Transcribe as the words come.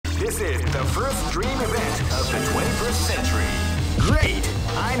This is the first dream event of the 21st century. Great!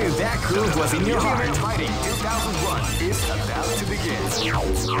 I knew that groove was in your heart. Fighting 2001 is about to begin.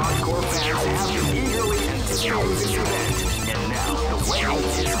 Hardcore fans have been eagerly anticipating this event. And now, the wait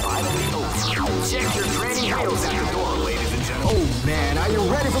is finally over. Check your training wheels at the door, ladies and gentlemen. Oh man, are you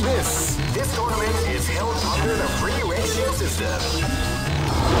ready for this? This tournament is held under the free ratio system.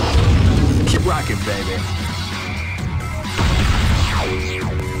 Keep rocking, baby.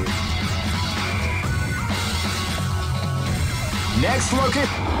 Next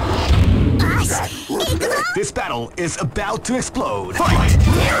location. This battle is about to explode. Fight!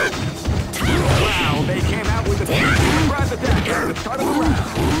 Wow, they came out with a surprise attack at the start of the round.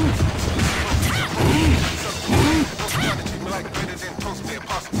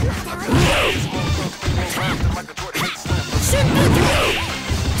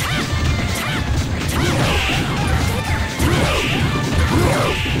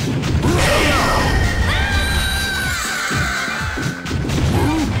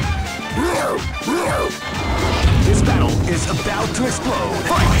 This battle is about to explode.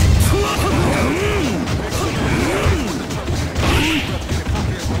 Fight!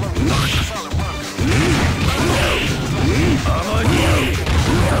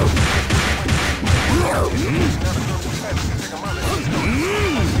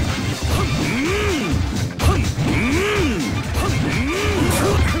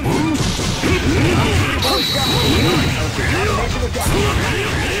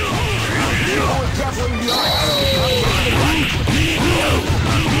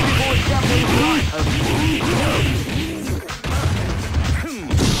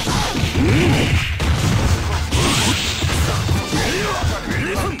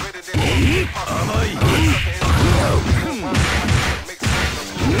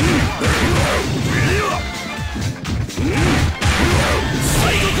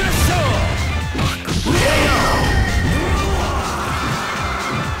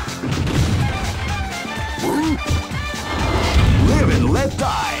 Live and let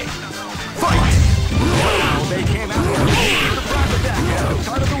die. Fight! Wow, they came out with a surprise attack at the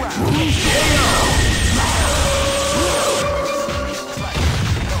start of the round.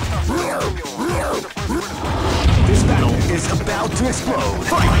 This battle is about to explode.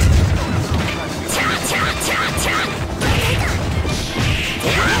 Fight!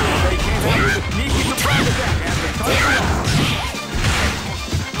 They came out with a sneaky surprise attack at the start of the round.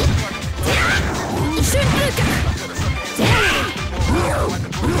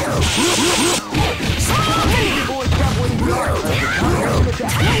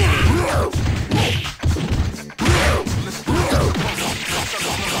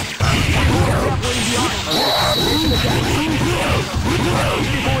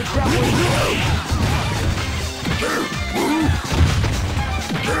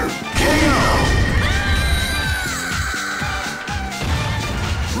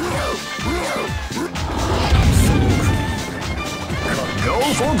 Go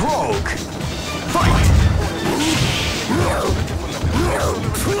for broke! Fight!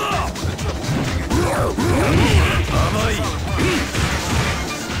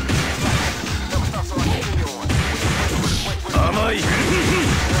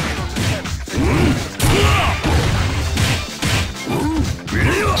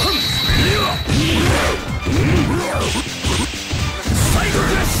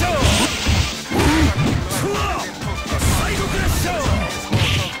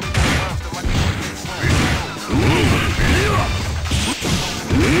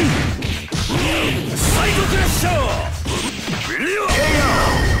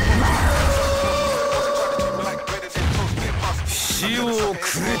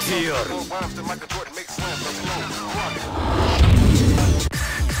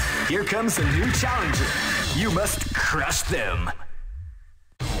 Here comes a new challenger. You must crush them.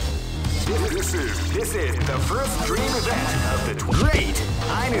 This is the first dream event of the Great!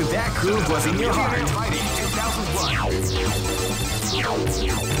 I knew that groove was in your heart. Fighting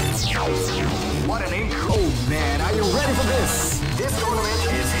 2001. What an incredible... Oh man, are you ready for this? This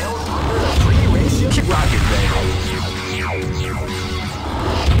tournament is held under the free ratio... Keep rocking, baby.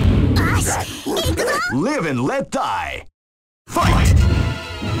 Live and let die. Fight!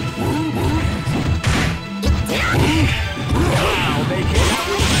 Wow, they came out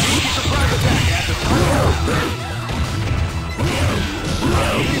with a surprise attack at the start.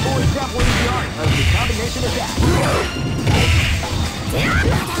 Baby boy definitely the art of the combination attack.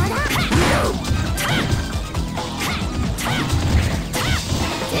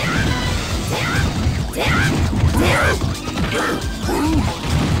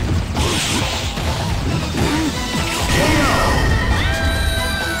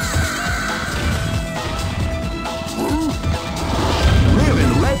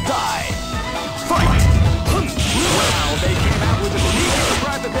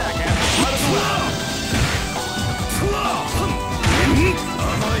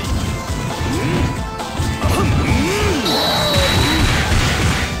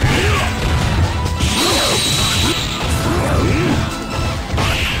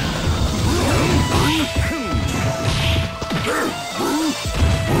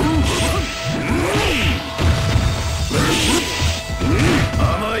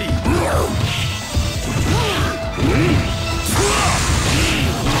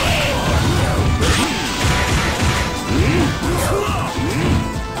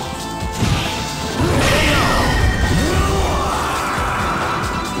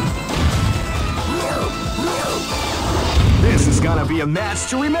 a match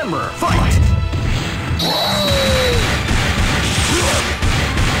to remember. Fight!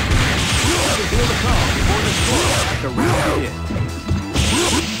 Feel the call before the score at the round begins.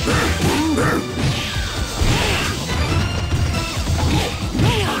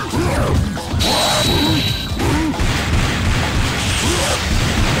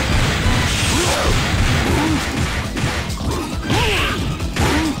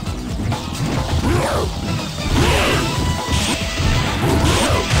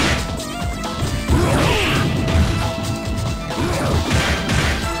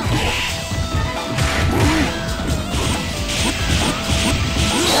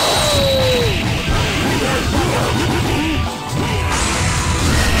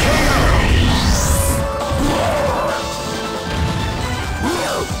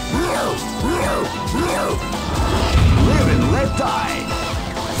 Live and let die.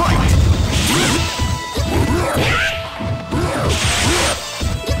 Fight!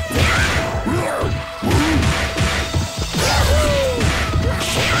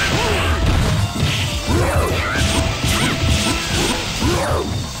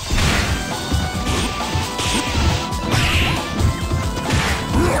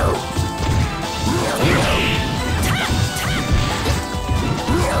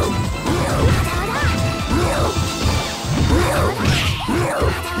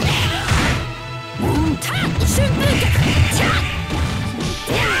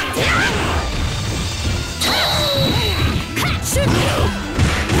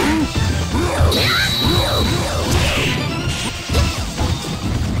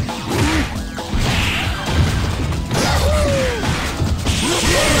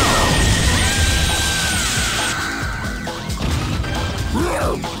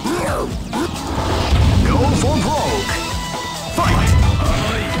 Go for broke. Fight!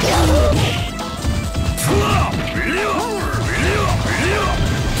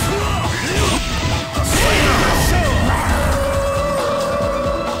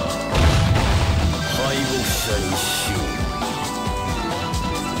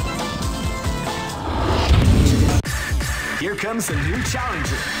 Here comes a new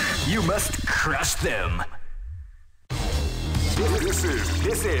challenger. You must crush them.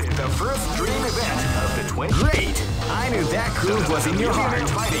 This is the first dream event of the 20. Great! I knew that groove was in your heart.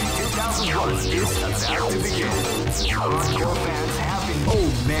 Fighting 2001 is about to begin. Hardcore fans have been.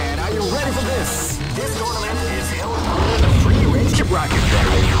 Oh man, are you ready for this? This tournament is held under the free range. Keep rocking,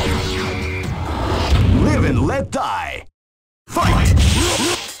 live and let die. Fight!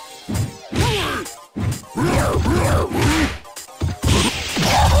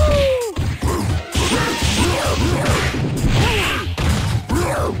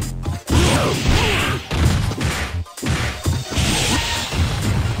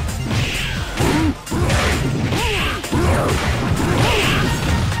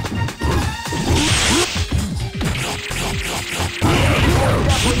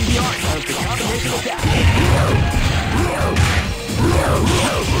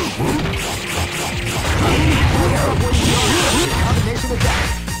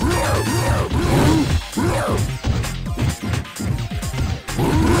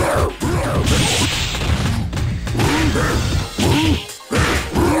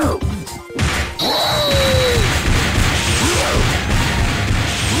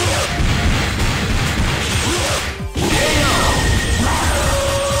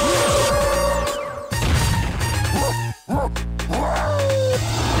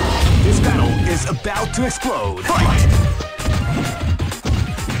 This battle is about to explode. Fight!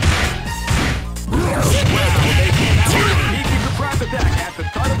 Wow, they came out with a sneaky surprise attack at the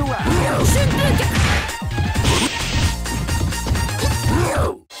start of the round.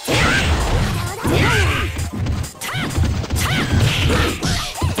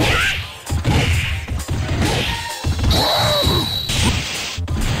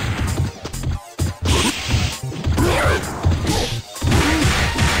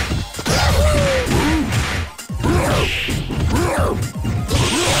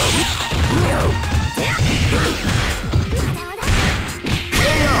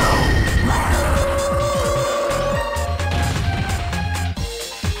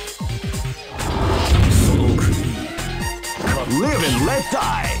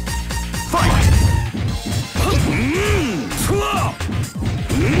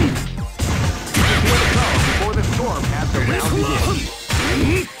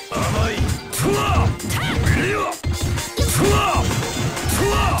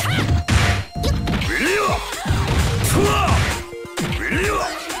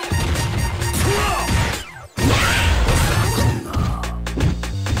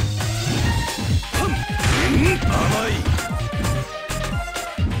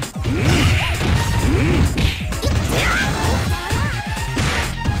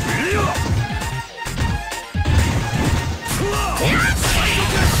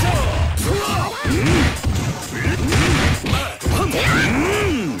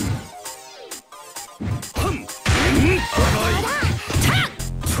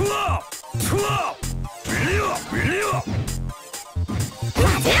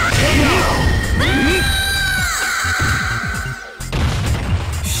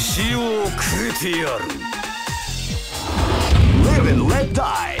 Live and let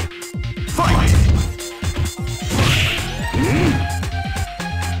die. Fight!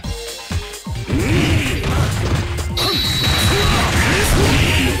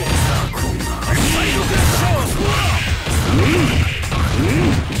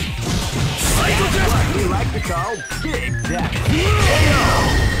 We like to call big damage.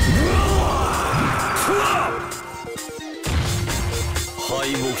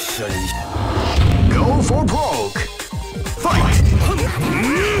 Go for broke. Fight!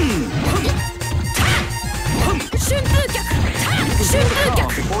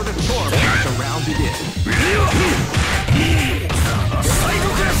 Before the storm lets the round begin.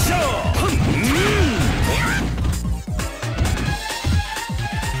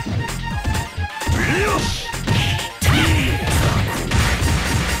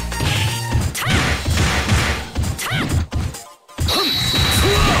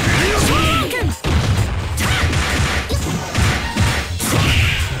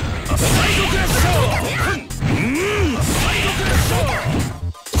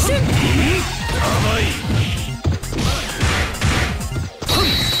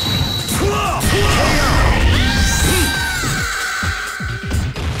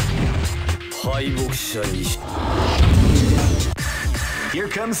 Here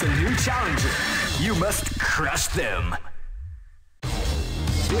comes a new challenger. You must crush them.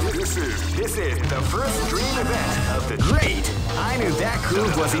 This is the first dream event of the great. I knew that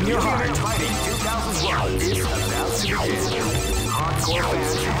groove was in your heart. Fighting 2001 is about to begin. Hardcore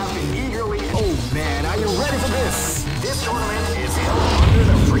fans have been eagerly. Oh man, are you ready for this? This tournament is held under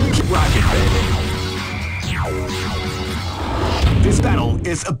the free rocket. This battle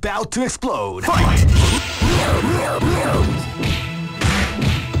is about to explode. Fight!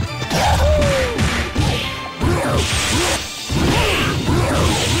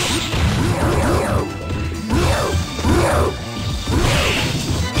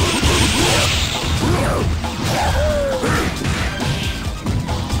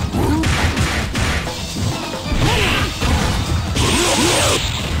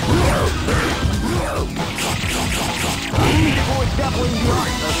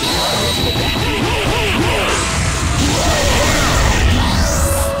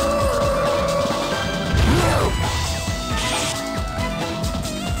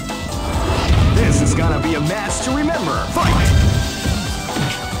 This is gonna be a match to remember. Fight!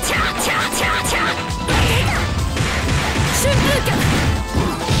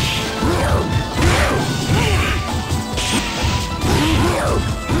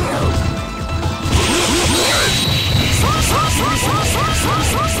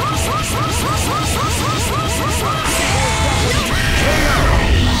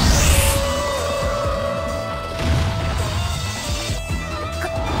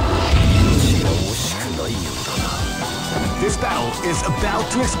 This battle is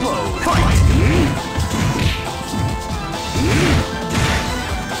about to explode. Fight!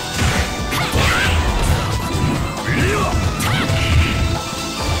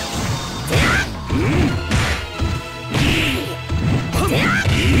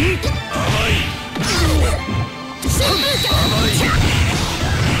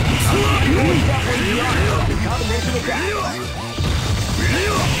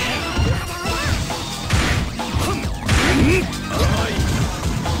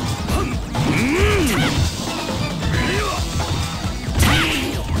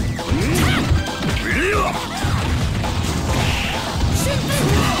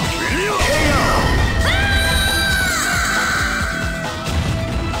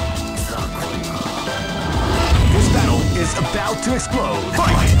 Is about to explode.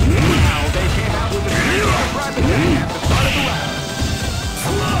 Fight! Now they came out with a private attack at the start of the round.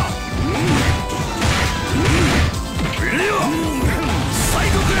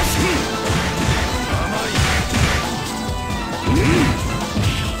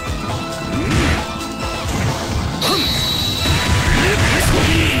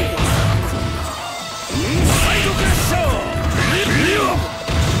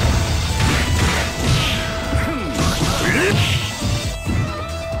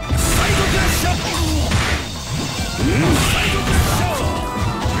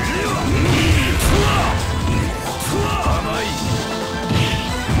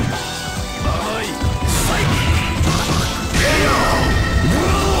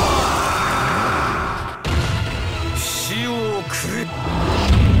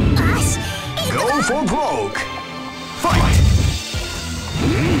 Go for broke. Fight!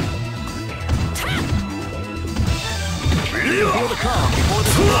 Feel the calm before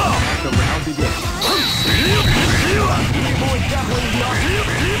the round begins.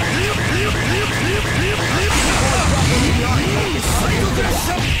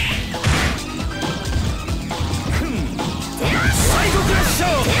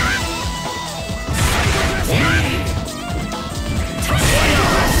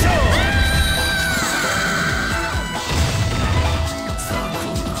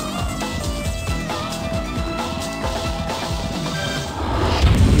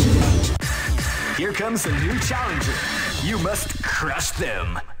 Here comes a new challenger. You must crush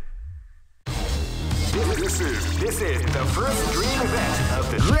them. This is the first dream event of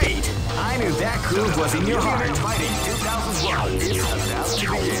the great. I knew that groove was in your heart. Fighting 2001 is about to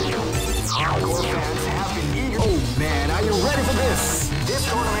begin. Hardcore fans have been eager. Oh man, are you ready for this? This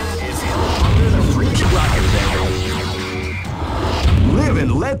tournament is held under the free rocket bell. Live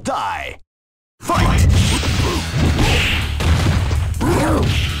and let die. Fight!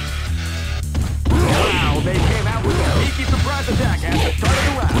 Wow, they came out with a sneaky surprise attack at the start of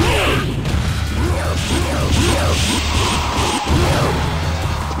the round.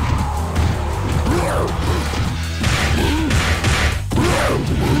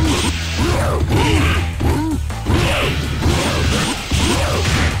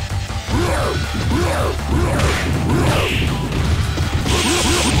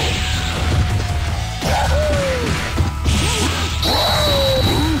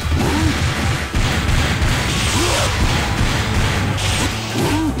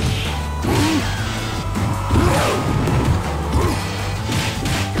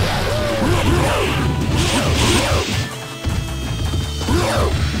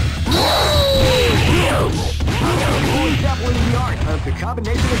 Definitely the art of the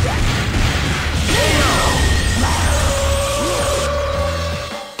combination attack.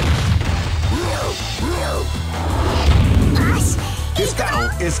 This battle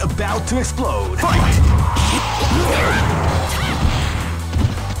is about to explode. Fight!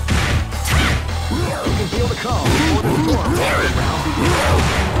 You can feel the calm before the storm. Round begins.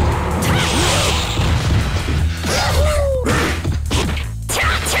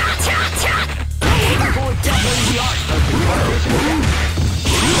 Definitely the art of the combination attack.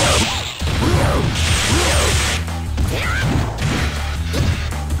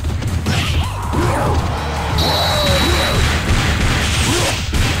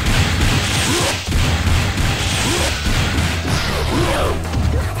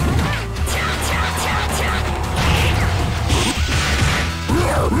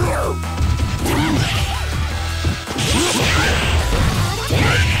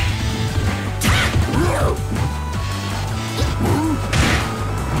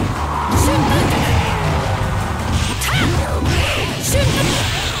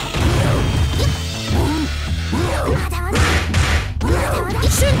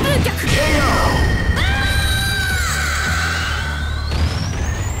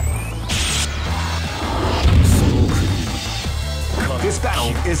 This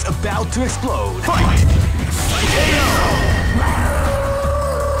battle is about to explode. Fight!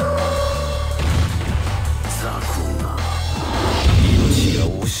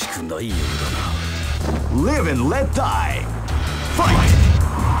 Live and let die. Fight!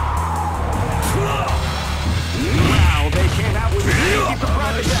 Wow, they came out with a sneaky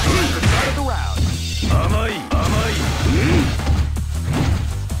surprise attack at the start of the round.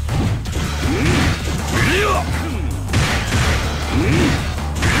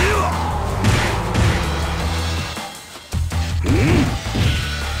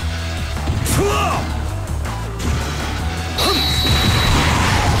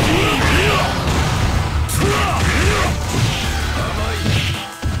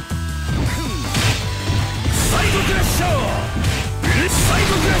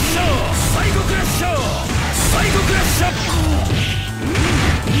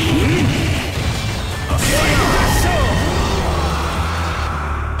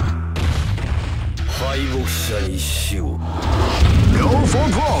 Go for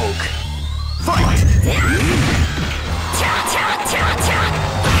broke. Fight!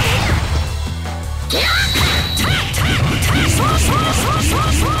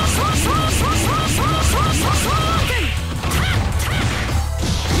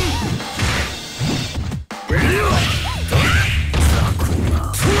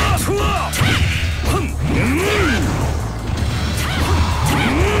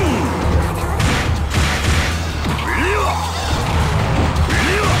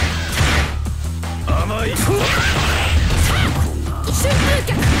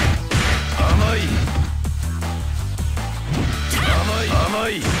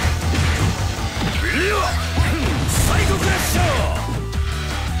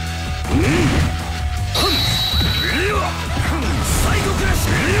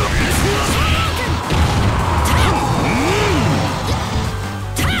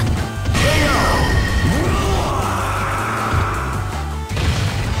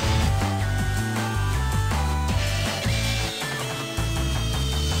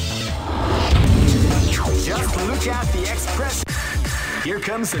 Look at the express. Here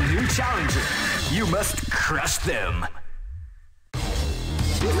comes a new challenger. You must crush them.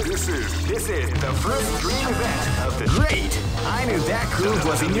 This is the first dream event of the Great! I knew that groove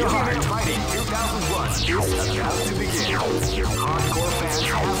was in your heart. Fighting 2001 is about to begin. Hardcore fans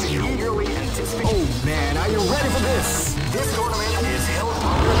have been eagerly anticipating. Oh man, are you ready for this? This tournament is held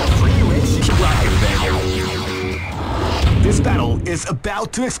under the free ratio. Keep rocking, baby. This battle is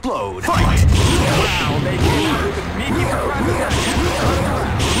about to explode. Fight! Wow, they came out with a sneaky surprise attack.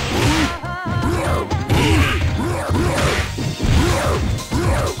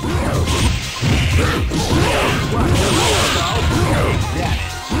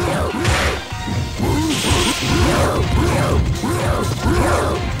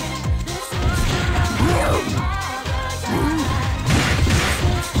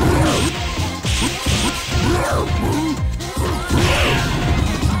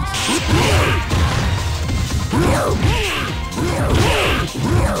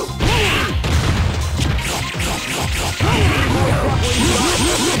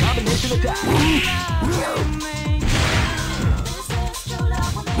 Combination attack.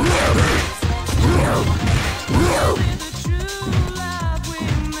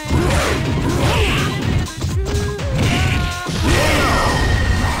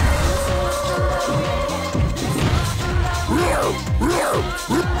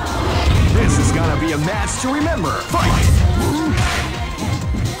 This is gonna be a match to remember. Fight!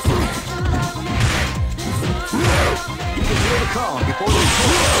 You can feel the calm before the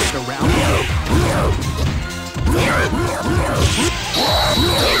sword the round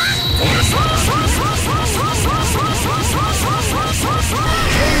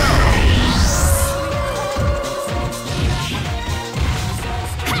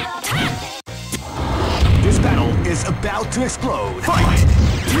This battle is about to explode. Fight!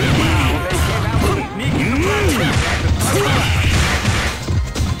 Wow, they came out with a sneaky surprise attack at the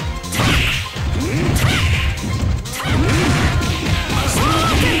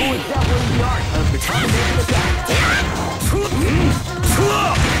Who is definitely the art of the combination attack.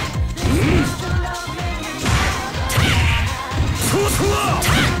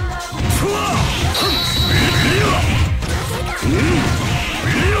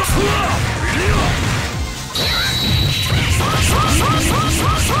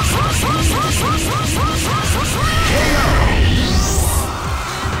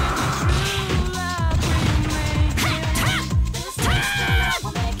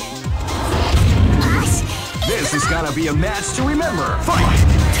 This is gonna be a match to remember. Fight! Wow,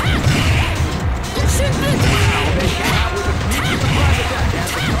 they came out with a sneaky surprise attack at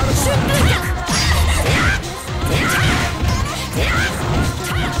the start of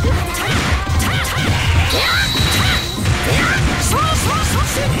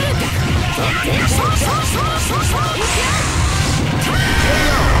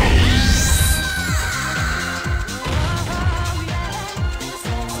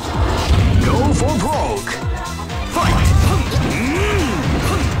Go for broke! Fight!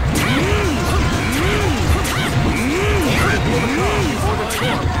 Before the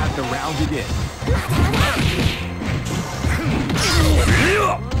storm as the round begins.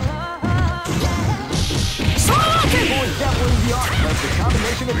 Who is definitely the art of the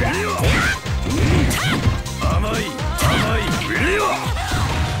combination attack. Amai! Amai!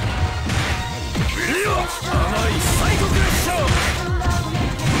 Amai! Psycho Show!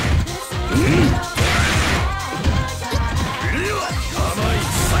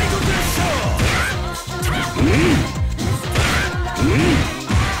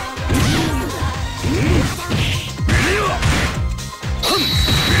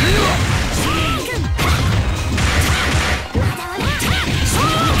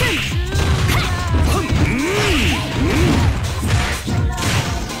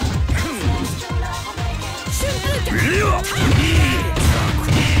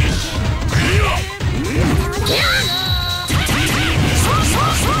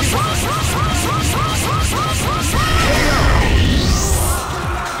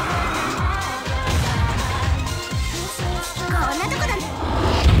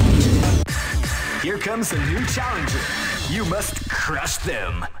 Here comes a new challenger. You must crush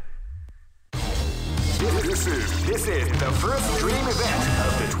them. This is the first dream event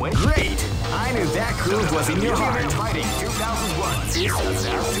of the 20. Great! I knew that groove was in your heart. Fighting 2001 is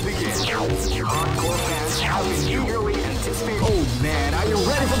about to begin. Hardcore fans have been eagerly anticipating. Oh man, are you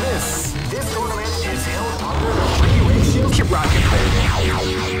ready for this? This tournament is held under the free ratio. Keep rocking,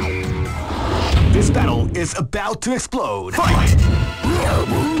 baby. This battle is about to explode. Fight!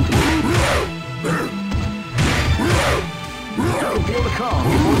 You can feel the calm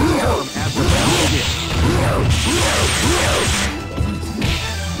before the storm as the battle begins.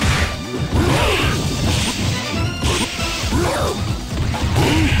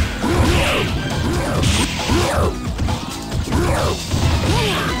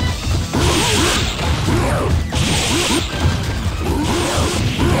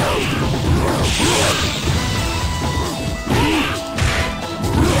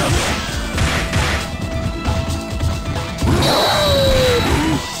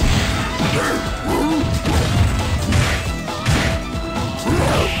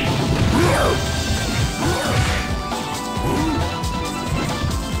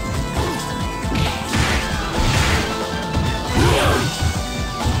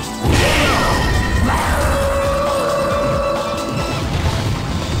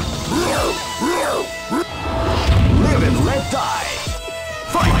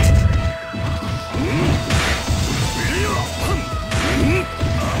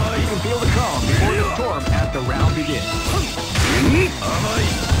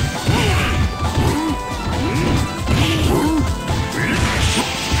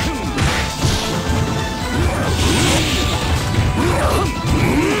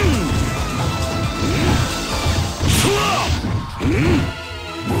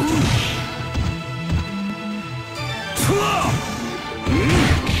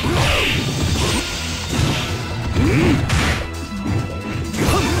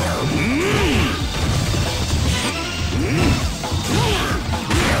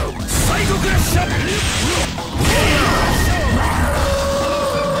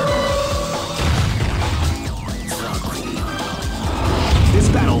 This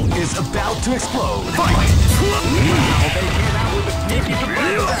battle is about to explode. Fight! Wow, they came out with a sneaky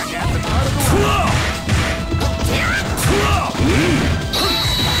surprise attack at the start of the round.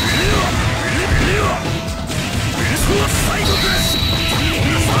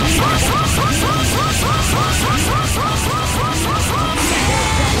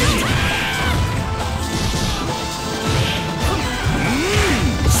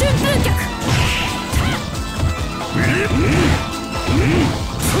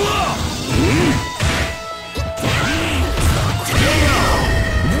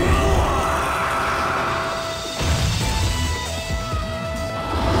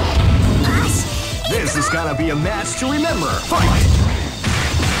 This is gonna be a match to remember. Fight!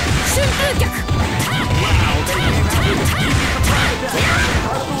 Wow, they came out with a sneaky surprise attack at the start of the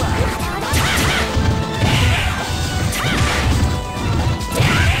round.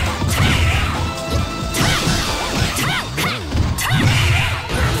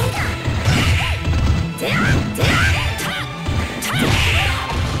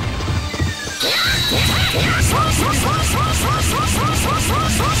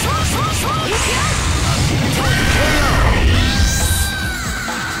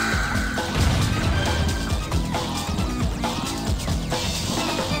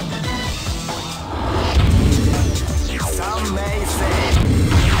 Some may say,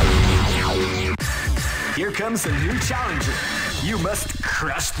 here comes a new challenger. You must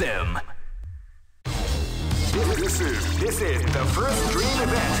crush them. This is the first dream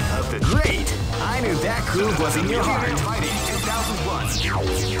event of the great. I knew that groove was in your heart. Fighting 2001.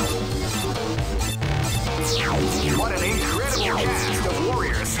 What an incredible cast of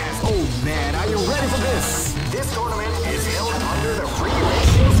warriors. Oh man, are you ready for this? This tournament is held under the free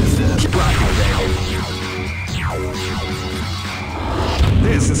ratio system. Keep rocking, baby.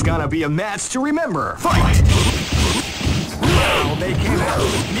 This is gonna be a match to remember. Fight! Wow, they came out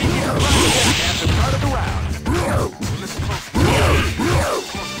with a sneaky surprise attack at the start of the round.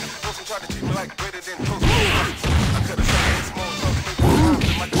 Tried to treat me like better than proof. I could have shot this small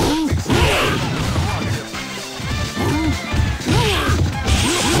like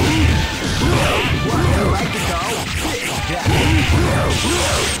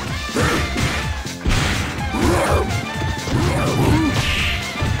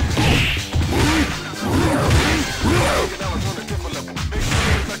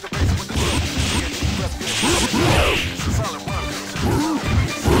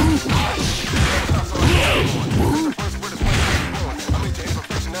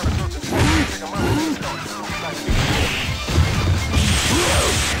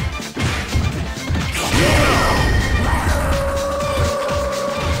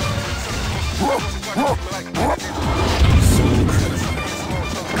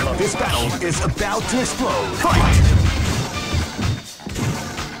This battle is about to explode. Fight!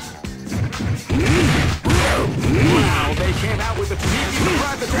 Wow, they came out with a sneaky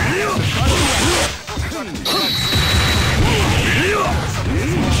surprise attack.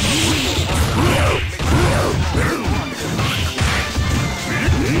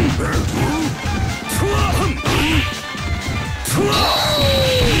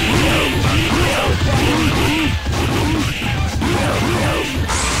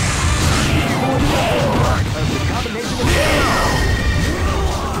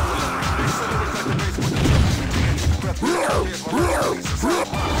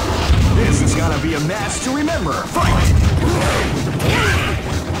 This is gonna be a match to remember. Fight!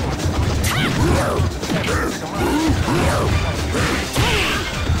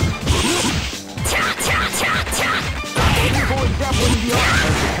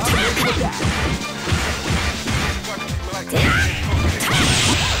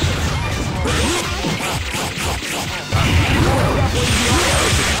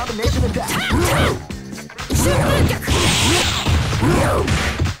 Combination attack.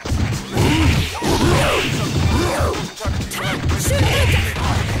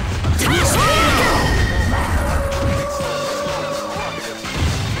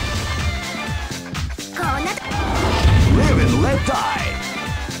 Live and let die.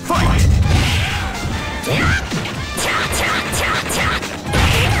 Fight!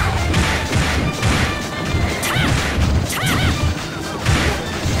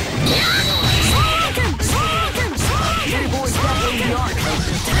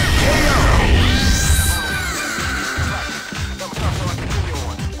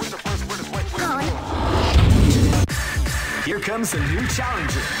 Here comes a new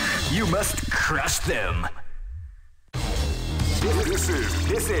challenger. You must crush them.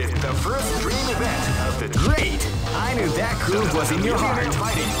 This is the first dream event of the great. I knew that groove was in your heart.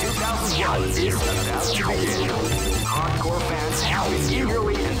 Fighting 2001 is about to begin. Hardcore fans have been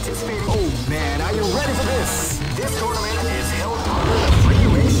eagerly anticipating. Oh man, are you ready for this? This tournament is held under the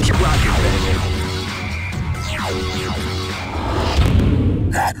Briyou. Keep rocking, baby.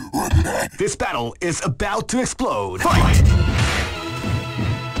 This battle is about to explode. Fight!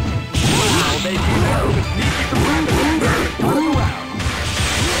 Wow, they came out with a sneaky surprise attack. Out of the round.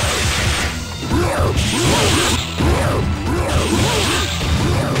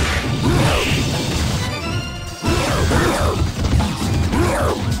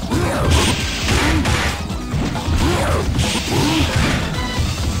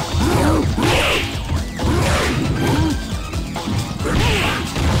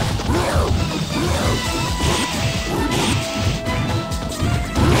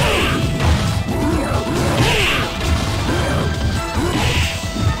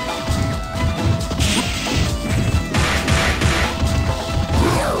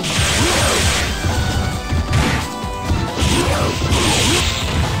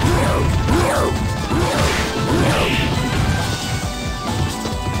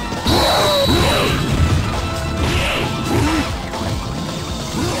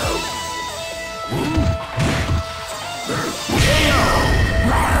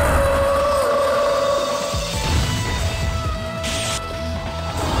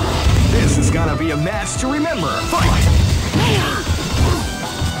 This is gonna be a match to remember. Fight!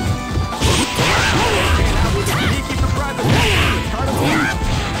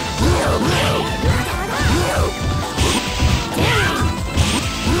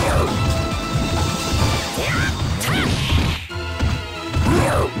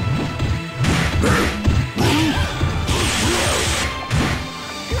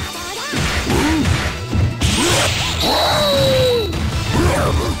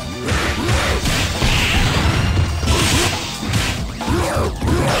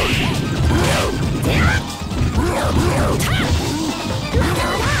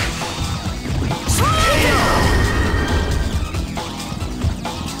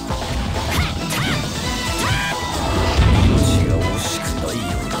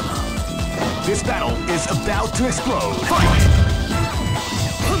 This battle is about to explode. Fight!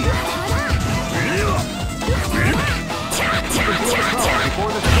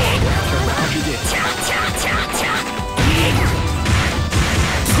 Before the round begins.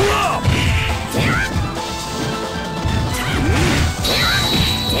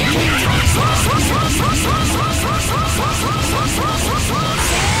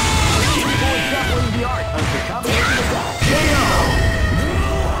 The art of the combination attack.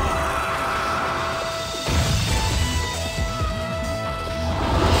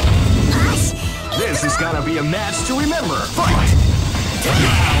 This is gonna be a match to remember. Fight!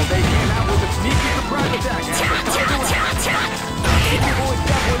 Wow, they came out with a sneaky surprise attack at the top of the round. People is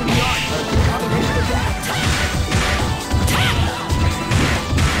definitely the art of the combination attack.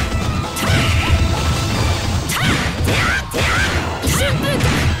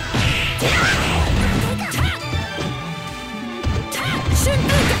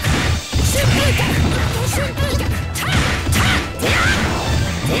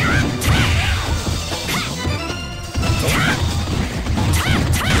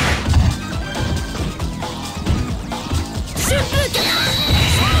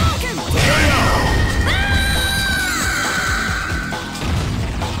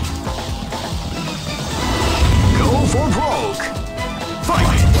 Go for broke.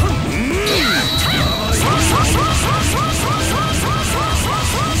 Fight!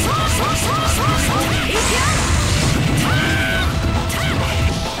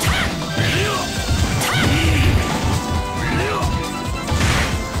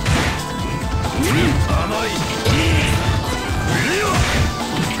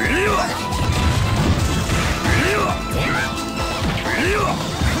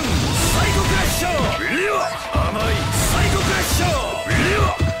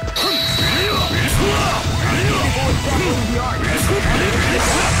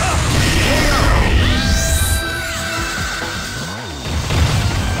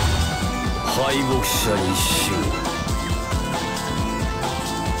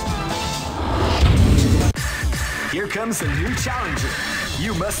 Here comes a new challenger.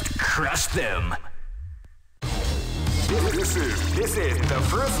 You must crush them. This is the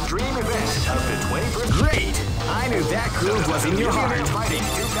first dream event of the 21st. Great! I knew that groove was in your heart. Fighting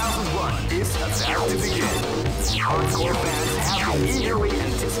 2001 is about to begin. Hardcore fans have been eagerly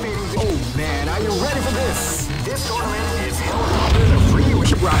anticipating this. Oh man, are you ready for this? This tournament is held under the free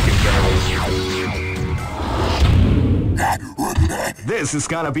rocket barrel. This is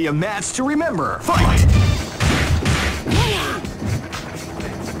gonna be a match to remember. Fight!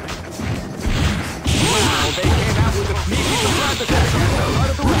 Wow, they came out with a sneaky surprise attack at the heart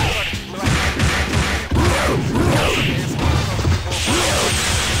of the round.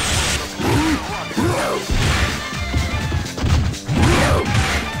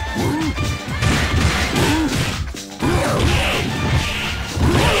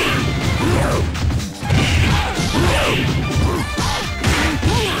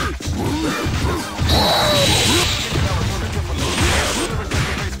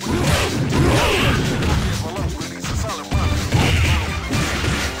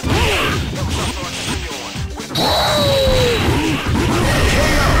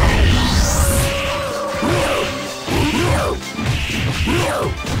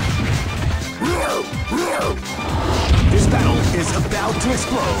 This battle is about to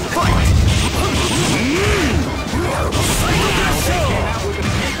explode. Fight! They came out with a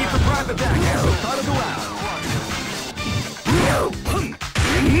sneaky surprise attack at the start of the round.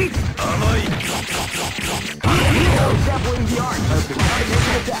 Dabbling the art of the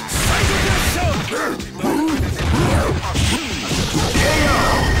combination attack.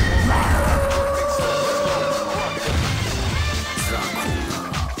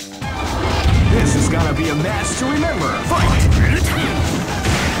 This is gonna be a match to remember. Fight!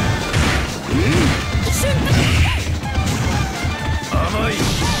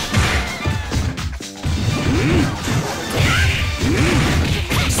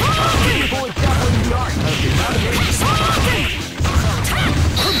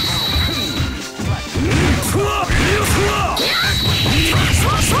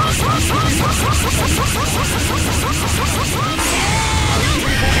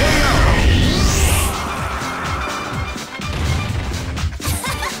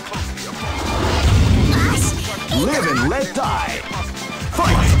 Live and let die.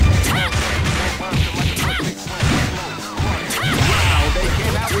 Fight! Wow, they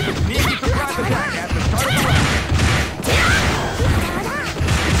came out with a sneaky surprise attack at the start of the round.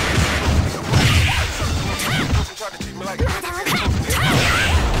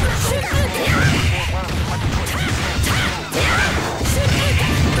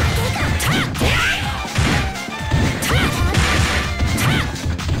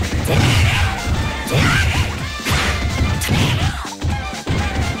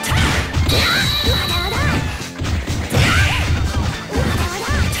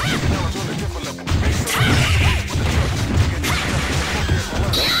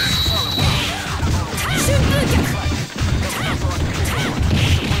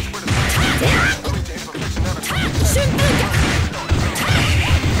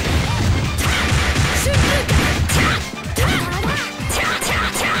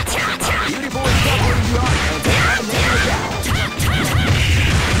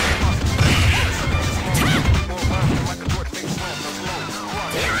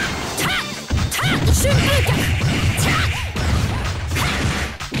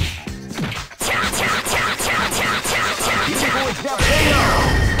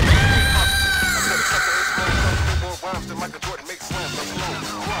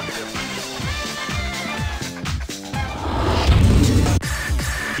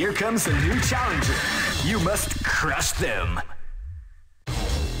 Here comes a new challenger. You must crush them.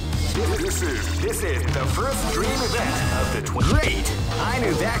 This is the first dream event of the Great! I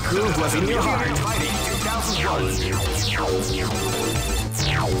knew that groove was in your heart. Fighting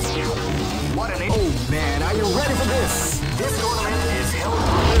 2001. What an... Oh man, are you ready for this? This tournament is held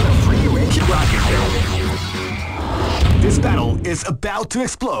under the free range rocket barrel. This battle is about to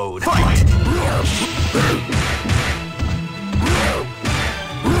explode. Fight!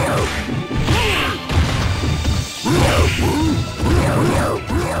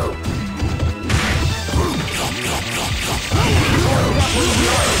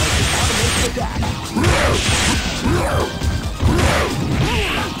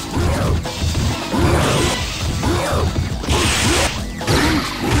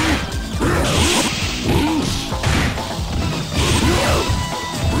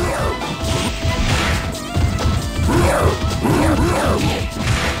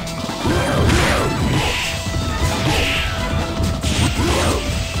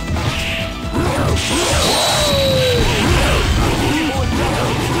 Whoa!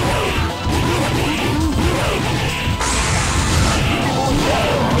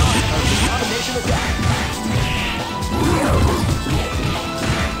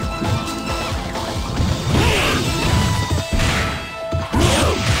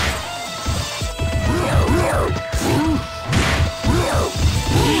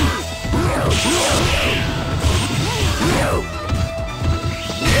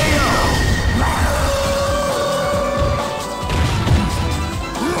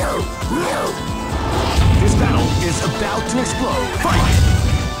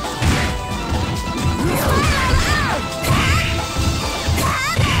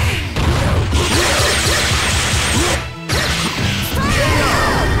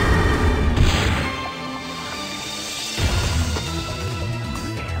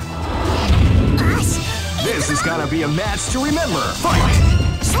 match to remember. Fight!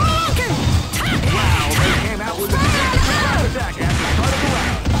 Wow, they came out with a attack at the start of the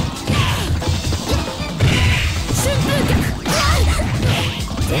round.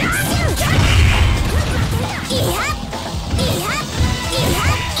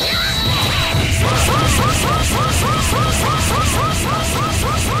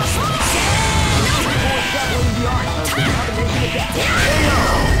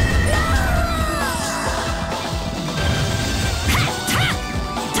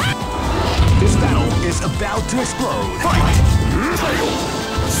 This battle is about to explode. Fight!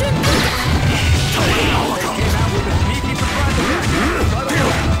 They came out with a sneaky surprise attack.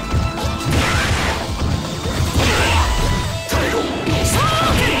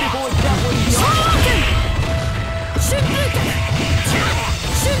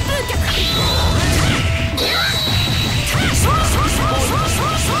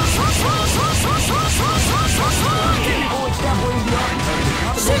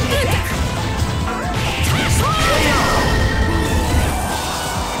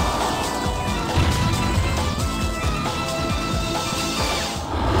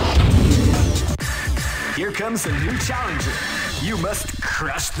 Here comes a new challenger. You must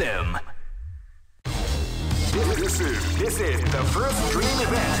crush them. This is the first dream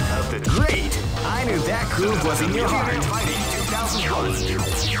event of the great. I knew that groove was in your heart. Fighting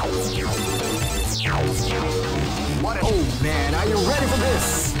 2001. Oh man, are you ready for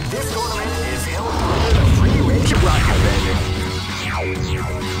this? This tournament is held under the free range rocket, baby.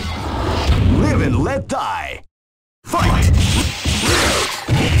 Live and let die. Fight!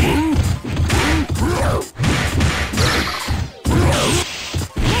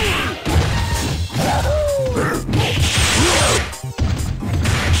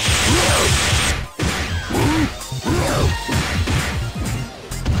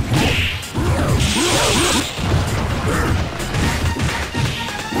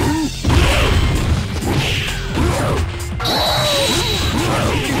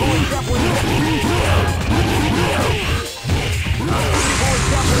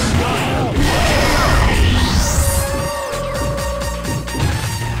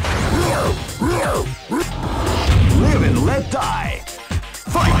 Live and let die.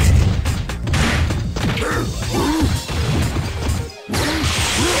 Fight!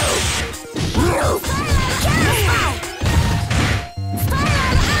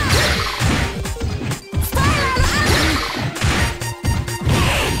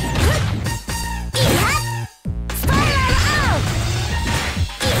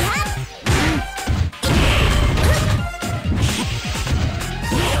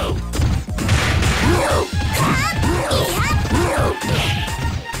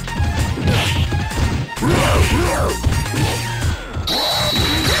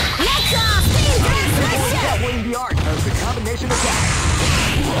 The art of the combination attack.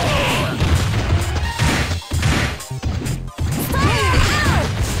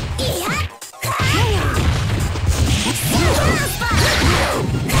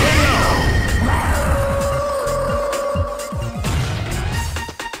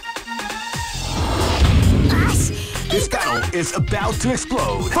 This battle is about to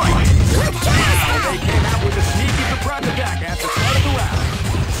explode. Fight! Wow, they came out with a sneaky surprise attack at the start of the round.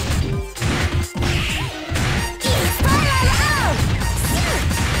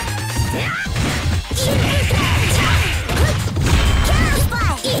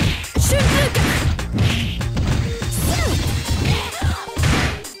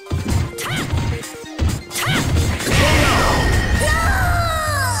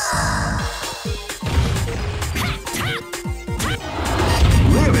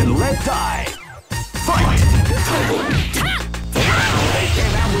 Live and let die. Fight! They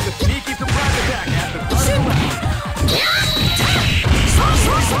came out with a sneaky surprise attack at the start of the round.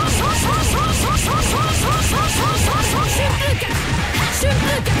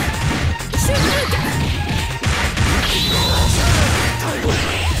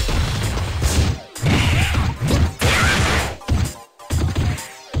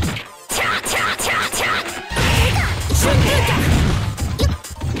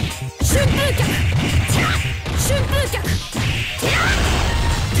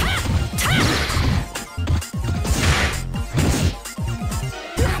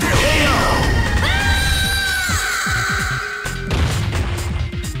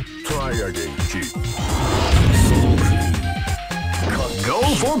 Go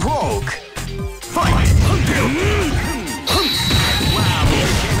for broke. Fight!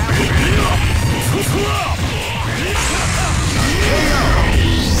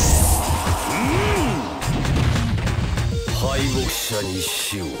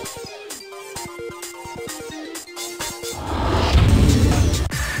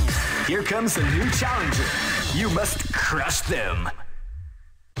 Here comes a new challenger. You must crush them.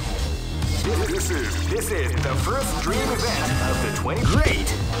 This is the first dream event of the 20.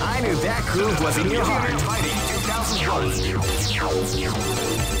 Great! I knew that groove was in your heart. Fighting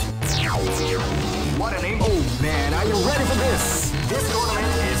 2001. What a name! Oh man, are you ready for this? This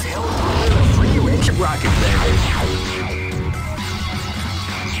tournament is held under the free range rocket level.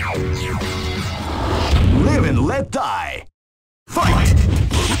 Live and let die. Fight!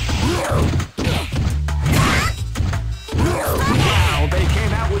 Wow, they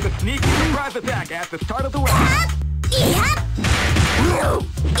came out with a sneaky surprise attack at the start of the round.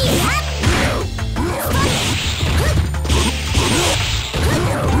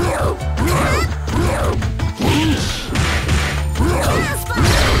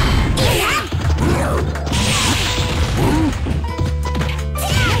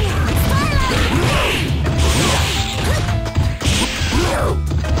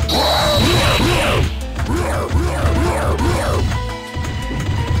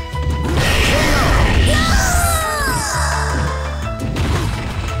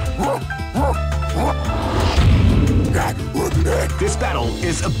 This battle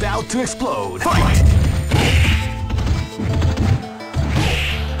is about to explode. Fight!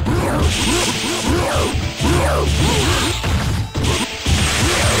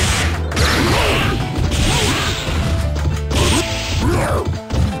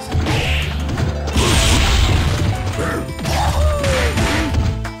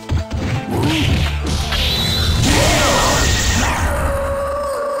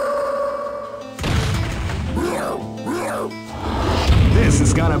 This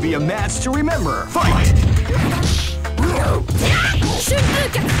is gonna be a match to remember. Fight!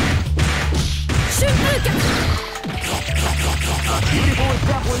 Beautiful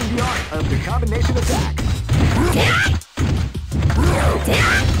example in the art of the combination attack.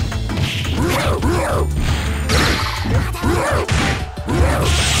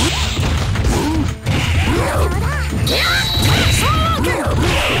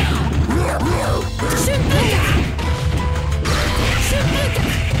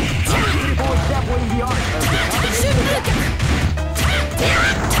 Beautiful example in the art of the combination attack.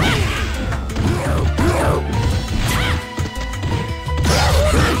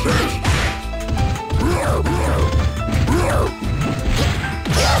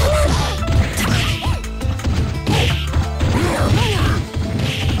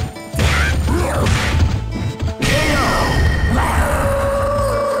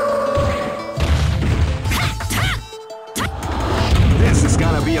 This is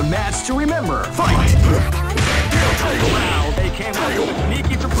gonna be a match to remember. Fight! Wow, they came out with a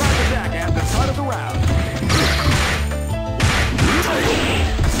sneaky surprise attack at the start of the round.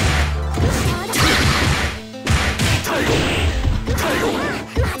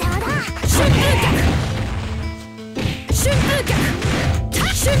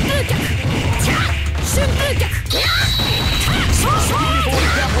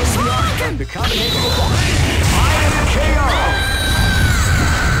 The combination of KO!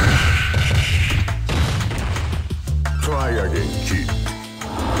 Try again, kid.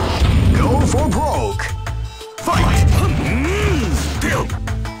 Go for broke. Fight!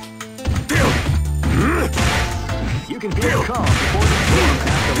 You can feel calm before the storm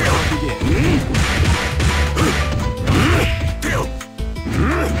after the round begins.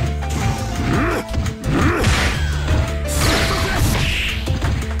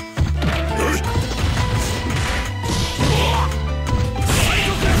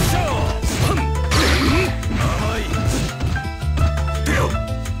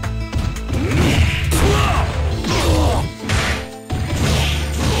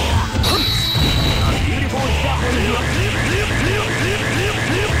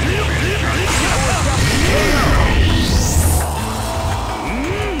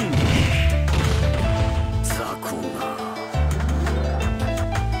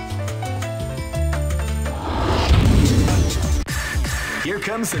 Here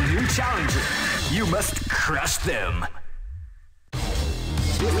comes a new challenger. You must crush them.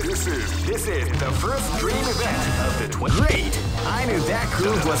 This is the first dream event of the 20. Great! I knew that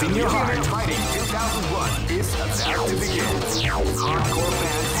groove was in your heart. Fighting 2001 is about to begin. Hardcore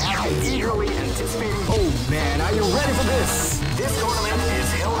fans have been eagerly anticipating. Oh man, are you ready for this? This tournament is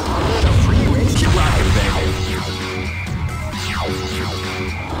held under the free range rocket baby.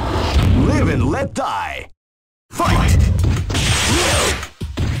 Live and let die. Fight! Fire!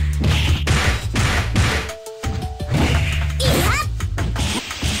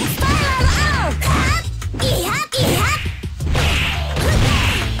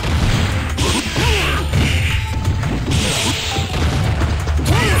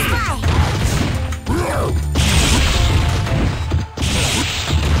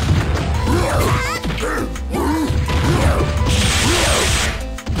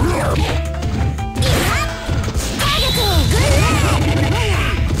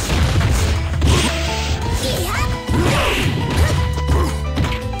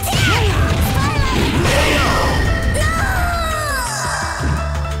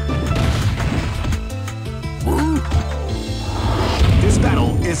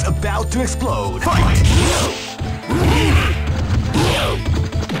 is about to explode. Fight!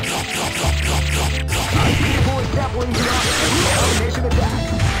 People is dappling beyond the combination attack.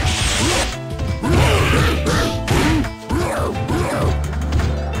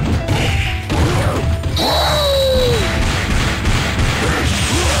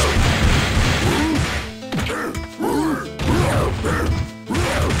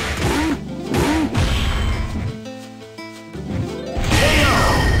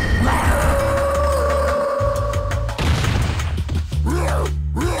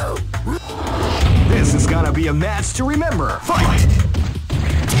 This is gonna be a match to remember. Fight!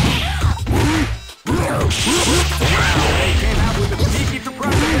 They came out with a sneaky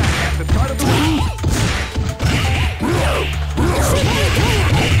surprise attack at the start of the week.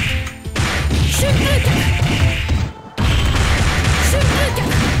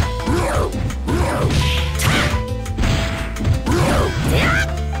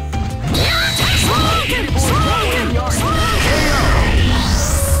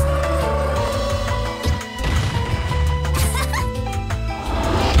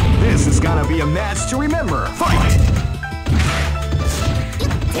 This is gonna be a match to remember. Fight!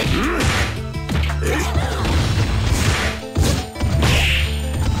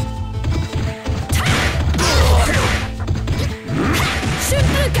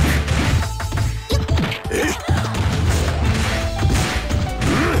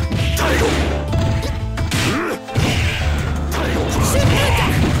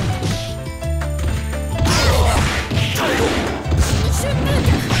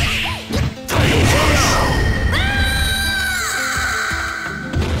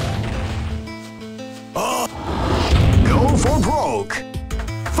 Go for broke.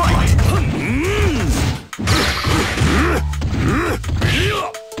 Fight!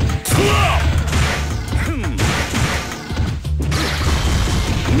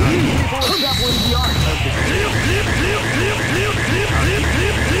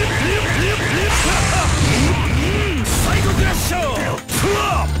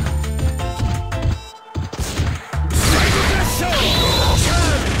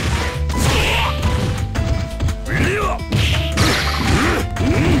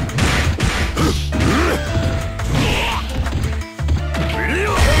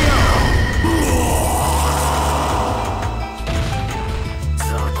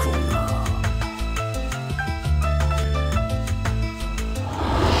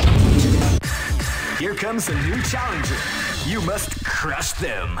 Here comes a new challenger. You must crush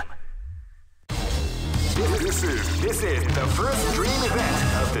them. This is the first dream event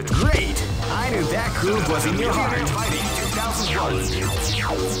of the great. I knew that groove was in your heart. Fighting 2001.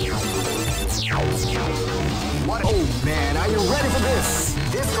 What? Oh man, are you ready for this?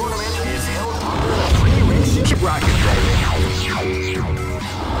 This tournament is held under a free ratio. Keep rocking, baby.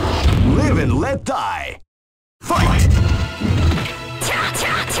 Live and let die. Fight!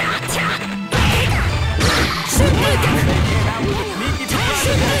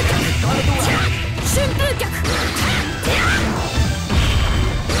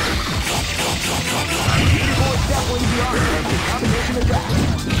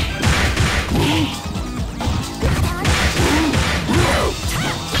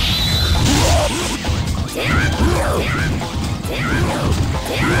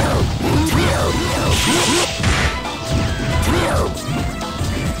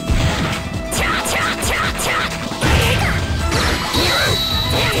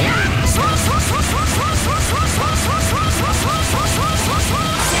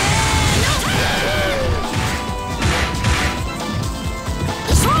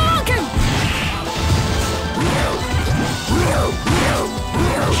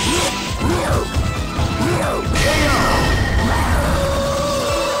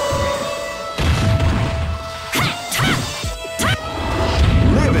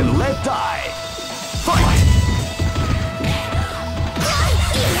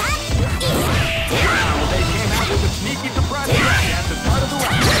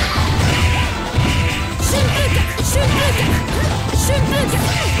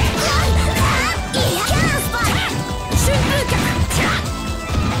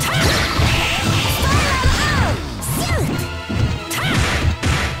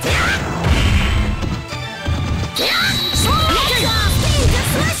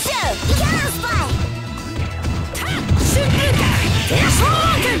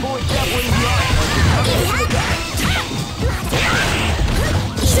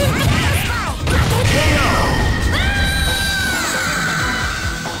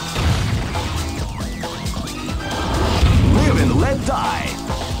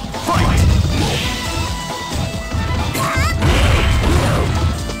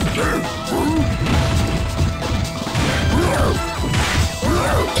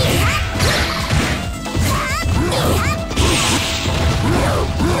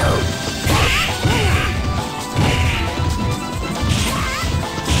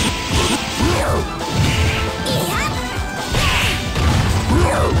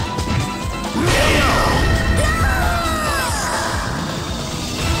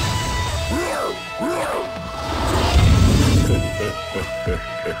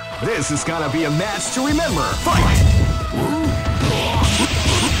 This is gonna be a match to remember. Fight!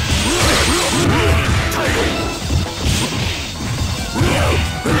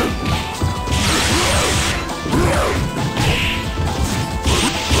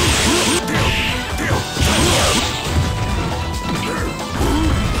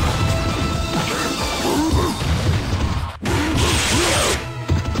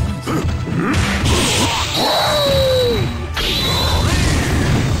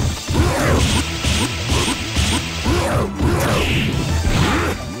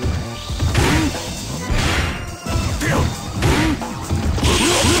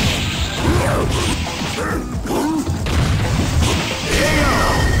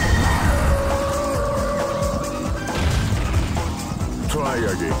 Try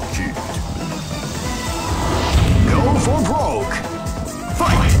again, kid. Go for broke.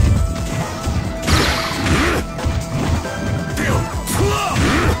 Fight!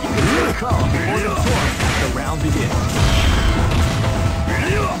 Call before the fourth as the round begins.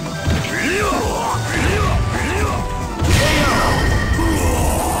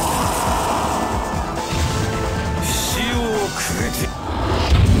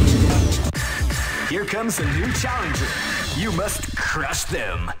 Here comes a new challenger. You must crush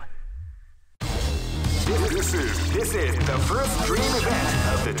them. This is the first dream event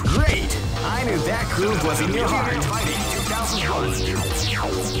of the great. I knew that groove was in your heart. Fighting 2001.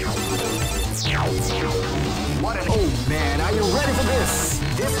 What an oh man, are you ready for this?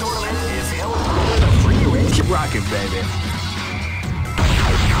 This tournament is held under the Briyou. Keep rocking, baby.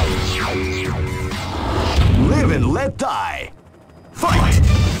 Live and let die. Fight!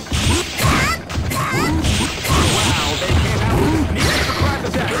 Wow, they came out with a sneaky surprise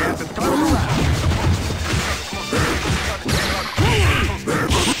attack at the start of the round.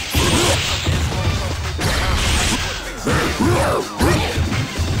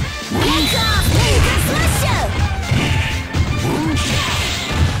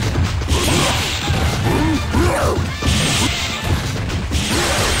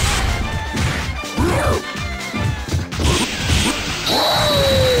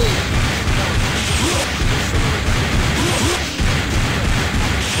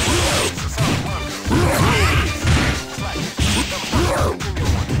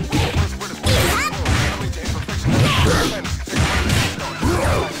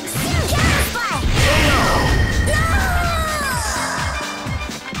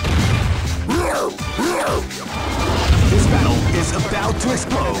 This battle is about to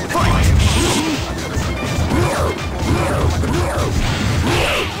explode. Fight!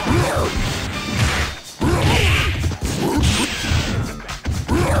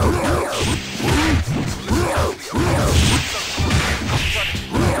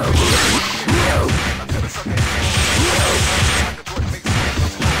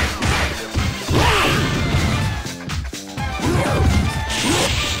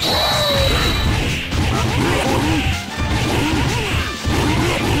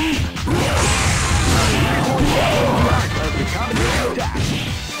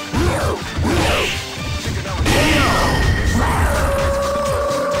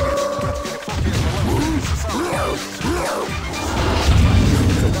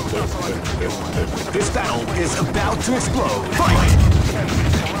 This battle is about to explode. Fight!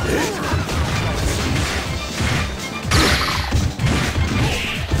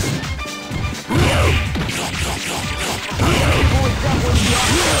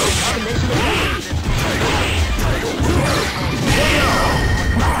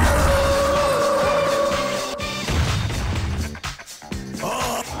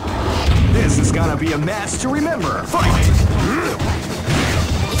 This is gonna be a match to remember. Fight!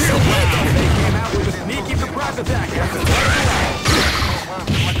 They came out with a sneaky surprise attack after the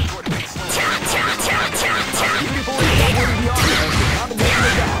beautiful and winning the honor of the combination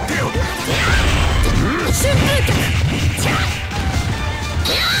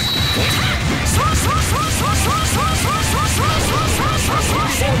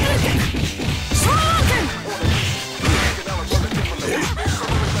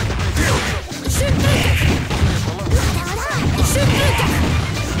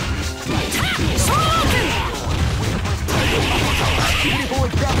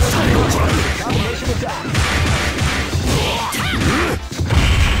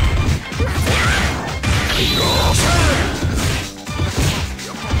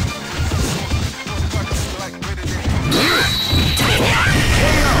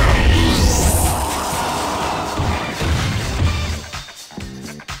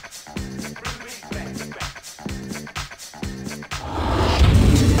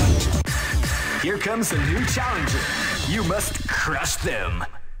Here comes a new challenger. You must crush them.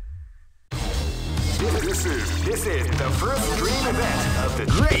 This is the first dream event of the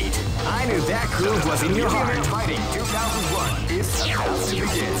Great! I knew that groove was in your heart. Fighting 2001 is about to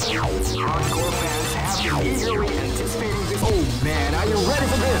begin. Hardcore fans have been eagerly anticipating this. Oh man, are you ready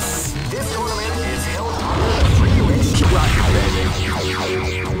for this? This tournament is held under the free range. Keep rocking, baby.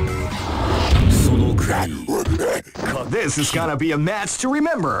 This is gonna be a match to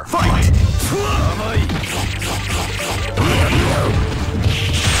remember. Fight!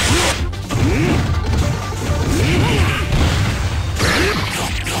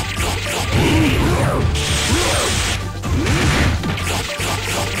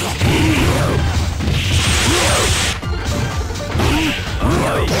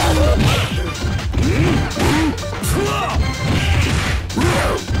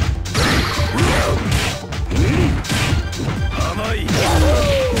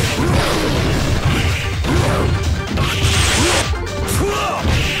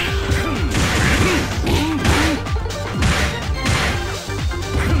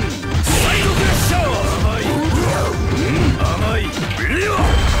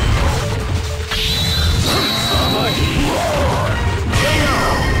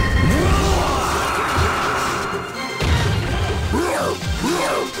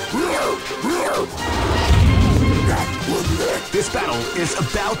 This battle is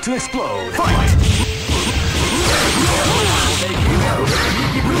about to explode. Fight!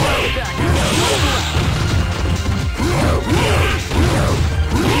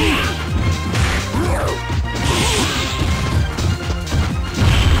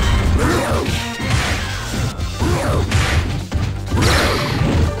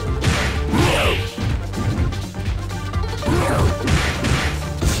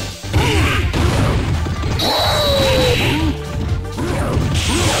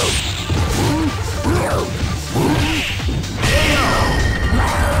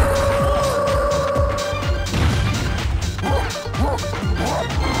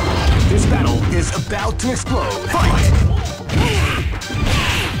 This battle is about to explode. Fight!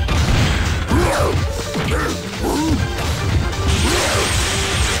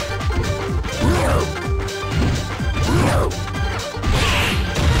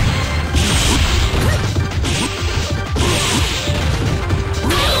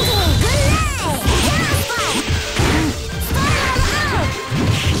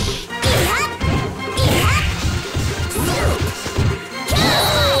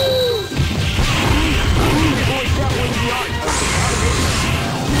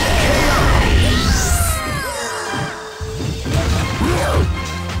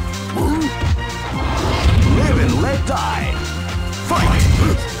 Die! Fight!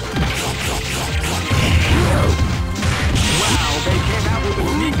 Wow, they came out with a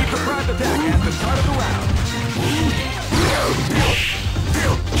sneaky surprise attack at the start of the round.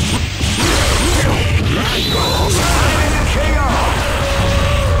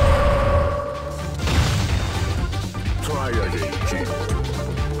 Try again, kid.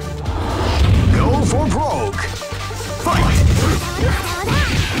 Go for broke! Fight!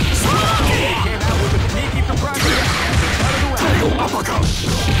 They came out with a sneaky surprise attack. Uppercut!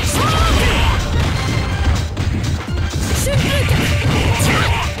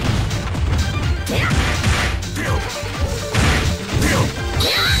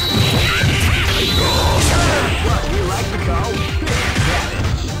 What, you like the call?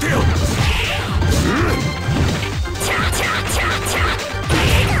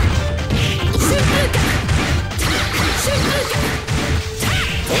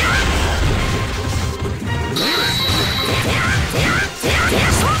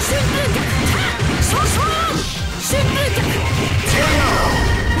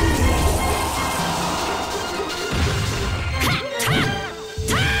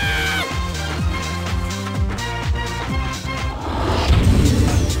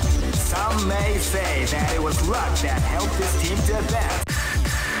 Some may say that it was luck that helped this team to advance.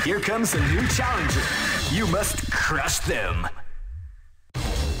 Here comes a new challenger. You must crush them.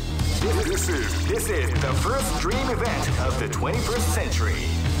 This is the first dream event of the 21st century.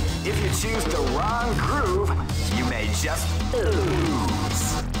 If you choose the wrong groove, you may just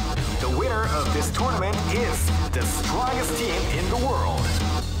lose. The winner of this tournament is the strongest team in the world.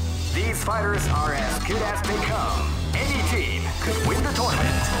 These fighters are as good as they come. Any team could win the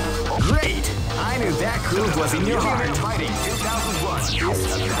tournament. Great! I knew that groove was in your heart. Fighting 2001 is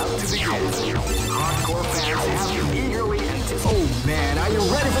about to begin. Hardcore fans have been eagerly anticipating. Oh man, are you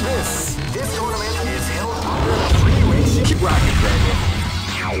ready for this? This tournament is held under the free range. Keep rocking, baby.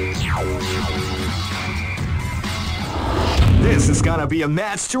 This is gonna be a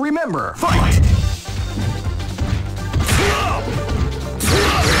match to remember. Fight!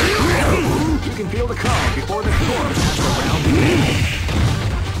 feel the calm before the storm as the round begins.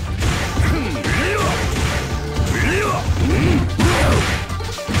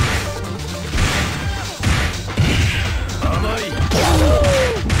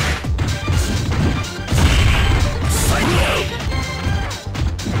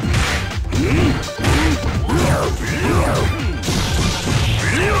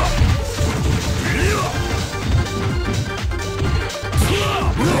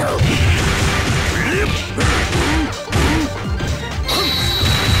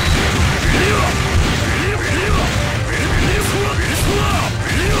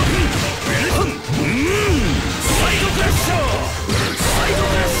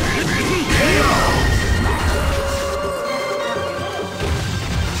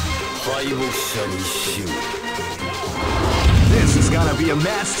 This is gonna be a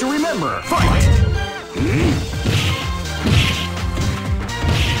match to remember. Fight!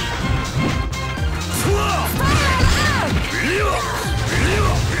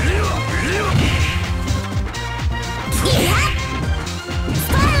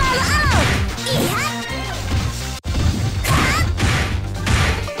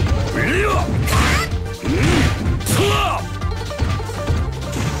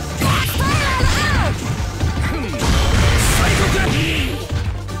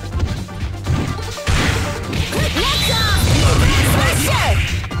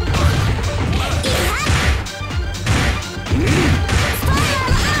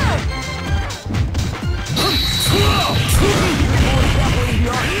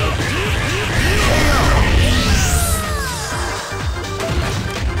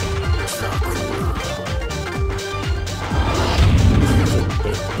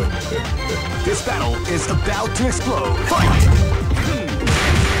 This battle is about to explode. Fight!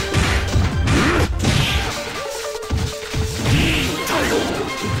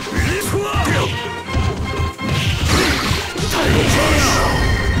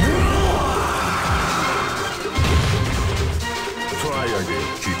 Try again.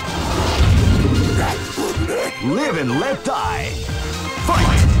 Live and let die.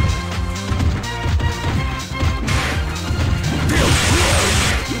 Fight!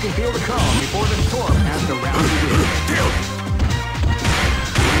 You can feel the calm before the storm as the round begins.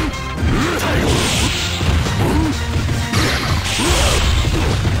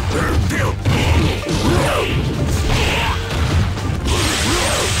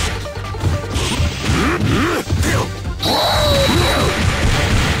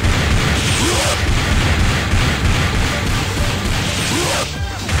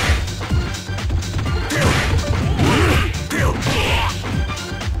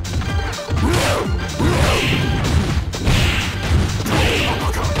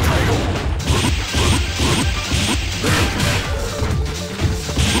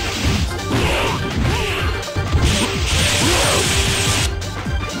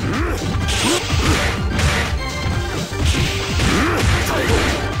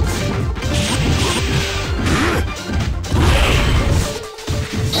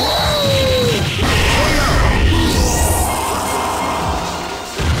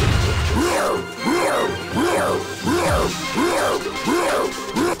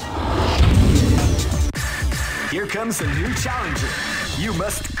 Here comes a new challenger. You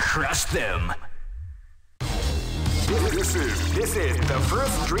must crush them. This is the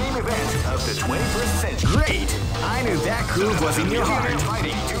first dream event of the 21st century. Great! I knew that groove was in your heart.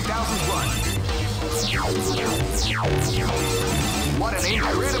 Fighting 2001. What an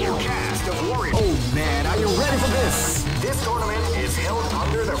incredible cast of warriors. Oh man, are you ready for this? This tournament is held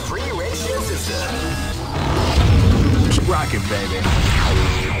under the free ratio system. Keep rocking, baby.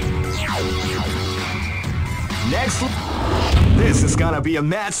 Next, this is gonna be a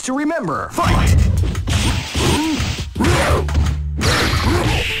match to remember. Fight!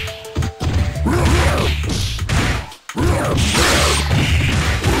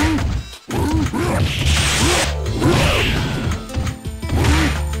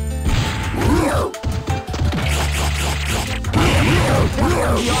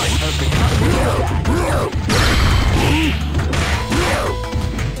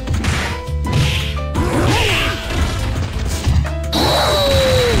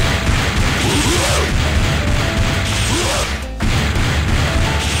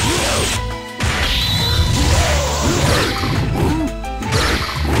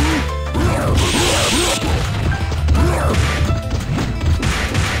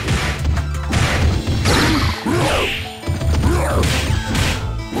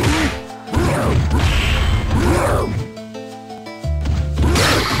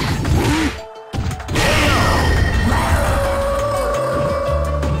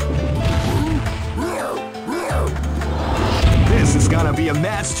 a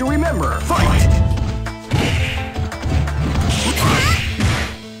match to remember. Fight!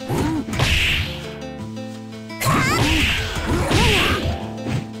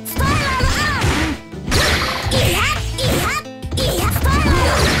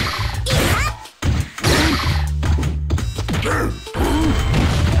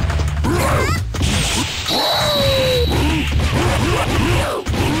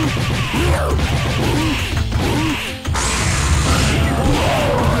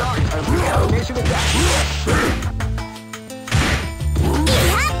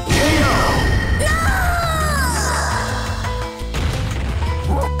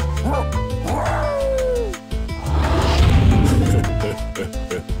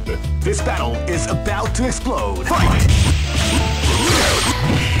 This battle is about to explode. Fight!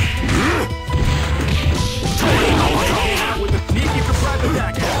 With a sneaky surprise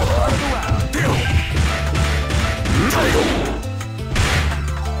attack at the start of the round.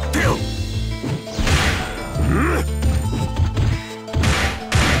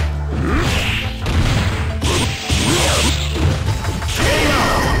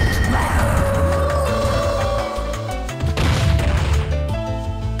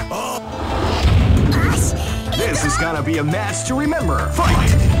 This is gonna be a match to remember. Fight!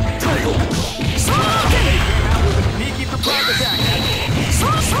 They came out with a sneaky surprise attack. That's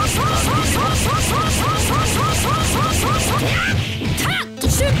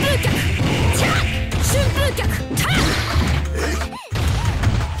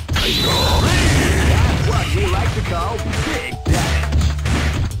what we like to call big damage.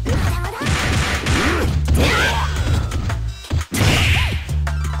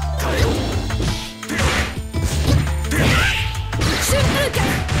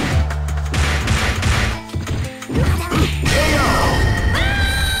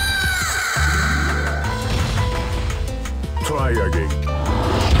 Try again.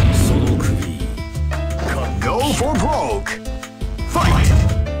 Go for broke. Fight!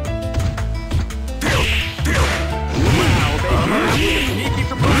 Wow, they came out with a sneaky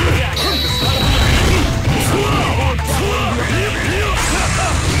surprise attack at the start of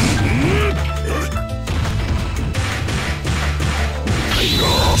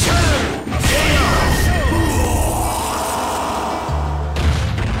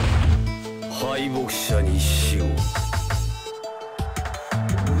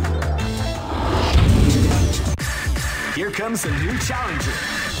Here comes a new challenger.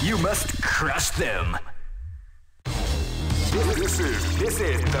 You must crush them. This is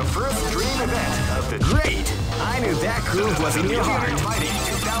the first dream event of the great. I knew that groove was in your heart. Fighting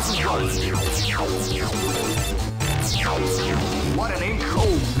 2001. What an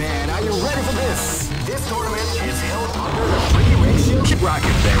incredible man! Are you ready for this? This tournament is held under the free ratio. Keep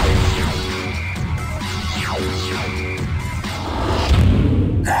rocking, baby.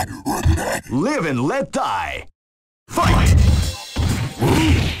 Live and let die. Fight!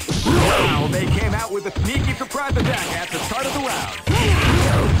 Wow, they came out with a sneaky surprise attack at the start of the round.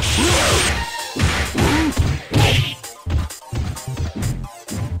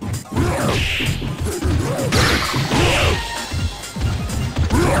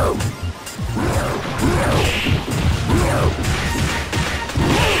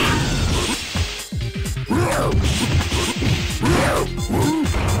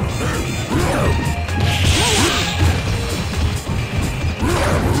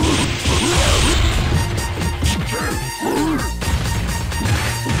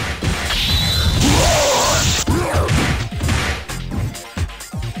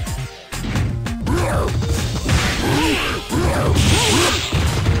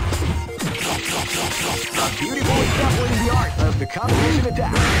 Beautiful exampling the art of the combination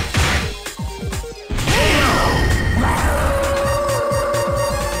attack.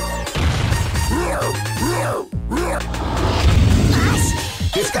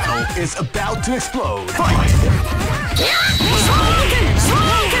 This battle is about to explode. Fight!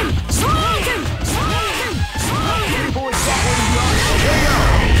 Beautiful exampling the art of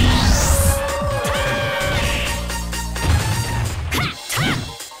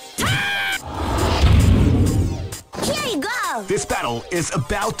This battle is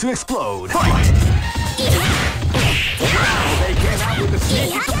about to explode. Fight! They came out with a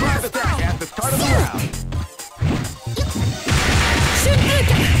sneaky surprise attack at the start of the round.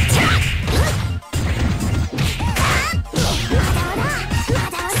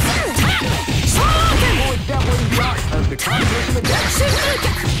 More exampling the art of the combination attack.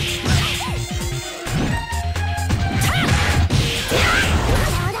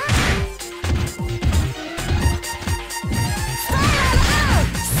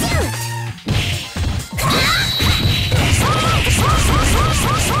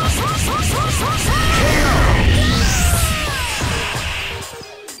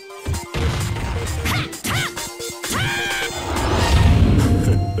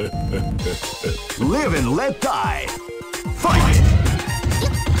 Live and let die. Fight!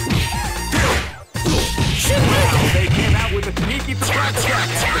 Wow, they came out with a sneaky surprise attack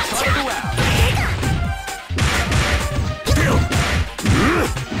at the start of the round.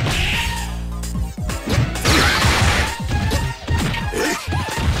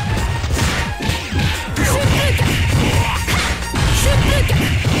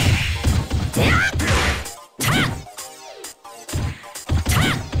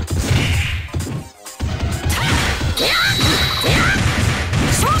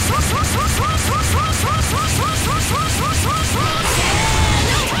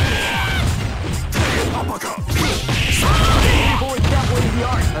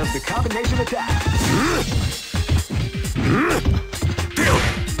 The combination attack.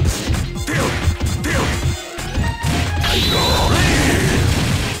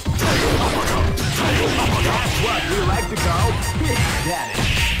 That's what we like to call big damage.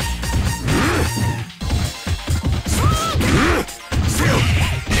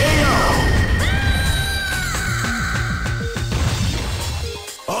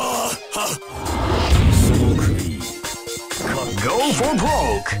 Go for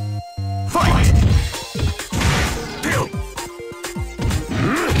broke. Fight!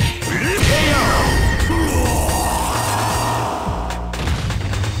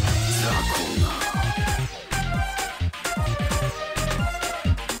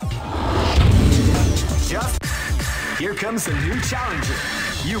 Just here comes a new challenger.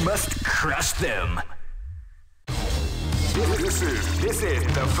 You must crush them. This is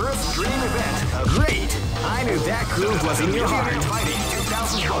the first dream event of Great! I knew that groove was in your heart. Fighting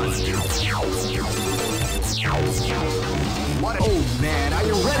 2001. What? Oh man, are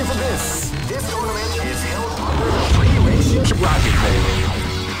you ready for this? This tournament is held under the free ratio bracket.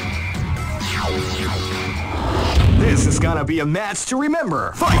 This is gonna be a match to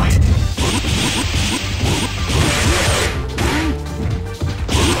remember. Fight!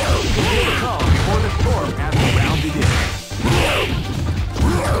 Feel the calm before the storm as the round begins.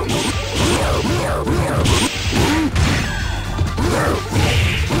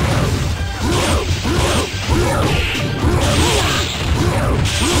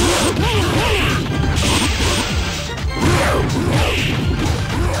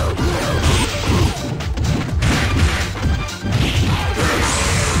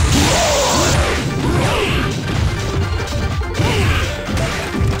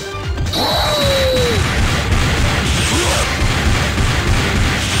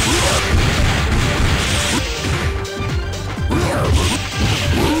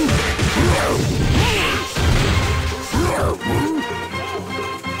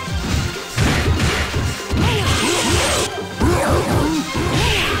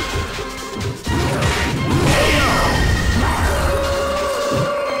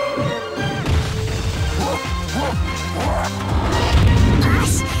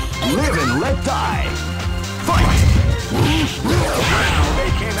 Live and let die. Fight! Wow,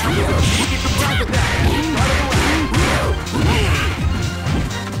 they came out with a sneaky surprise attack at the start of the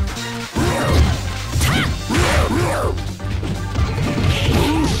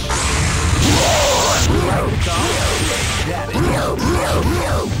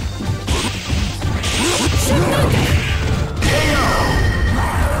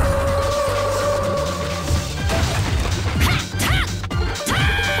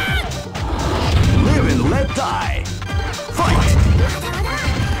Live and let die. Fight!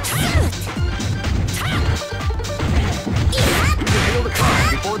 You can feel the calm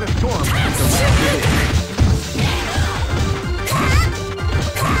before the storm as the round begins.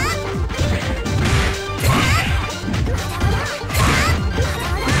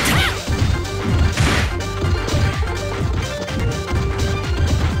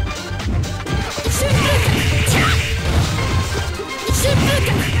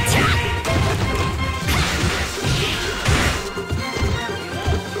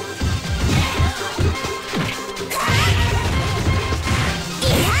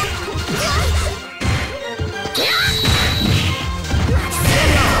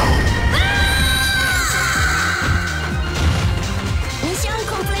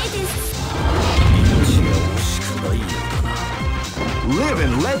 Live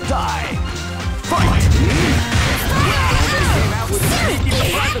and let die. Fight! Wow, they came out with a sneaky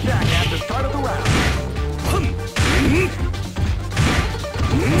surprise attack at the start of the round.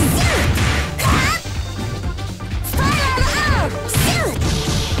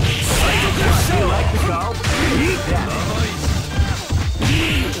 What you like to call big damage.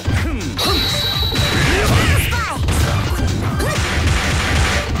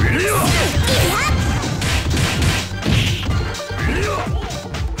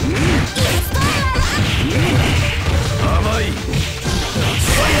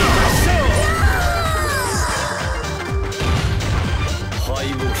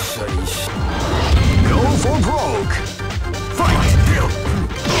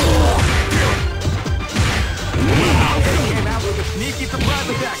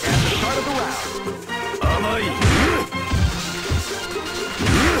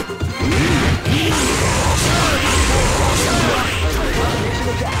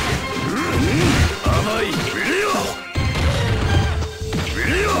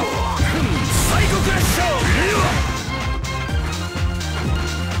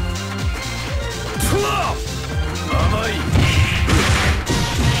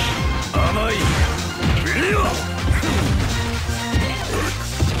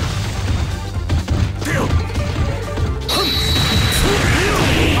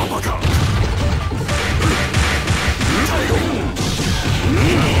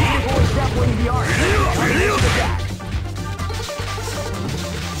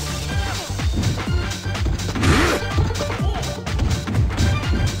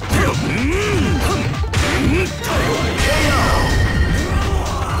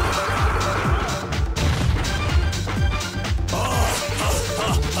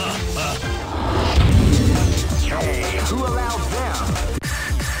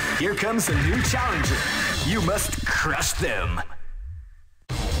 Here comes a new challenger. You must crush them.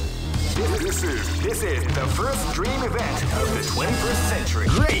 This is the first dream event of the 21st century.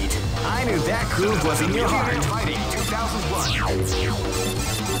 Great! I knew that groove was in your heart. Fighting 2001.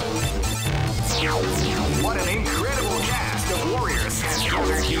 What an incredible cast of warriors has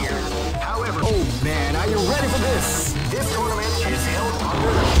gathered here. However, oh man, are you ready for this? This tournament is held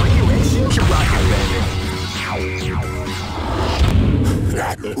under the free ratio. Rocket, baby.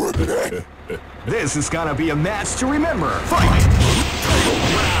 This is gonna be a match to remember. Fight!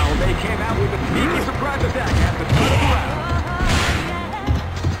 Wow, they came out with a sneaky surprise attack at the start of the round.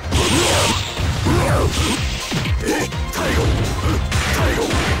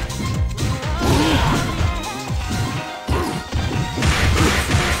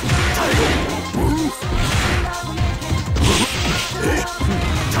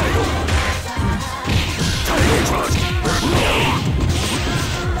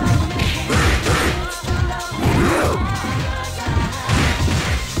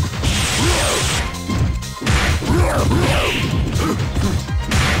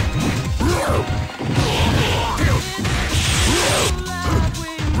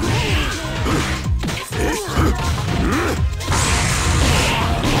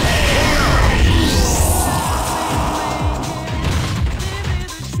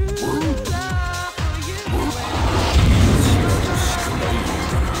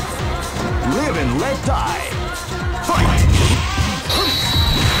 Live and let die. Fight!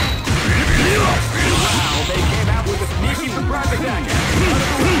 Wow, they came out with a sneaky surprise attack.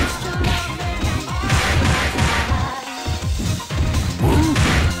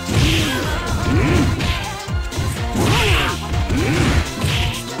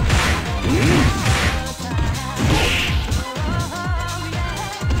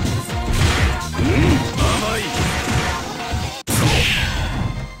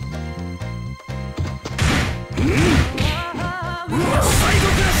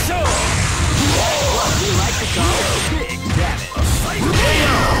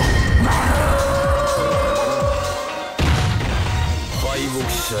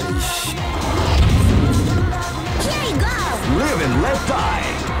 Live and let die.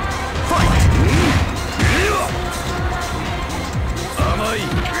 Fight!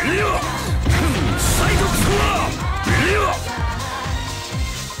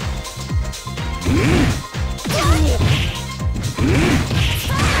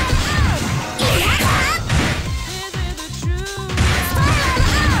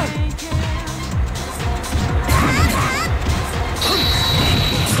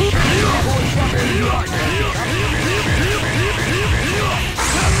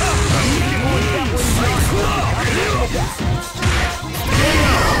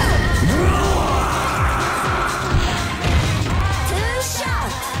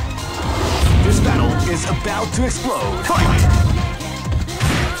 This battle is about to explode. Fight!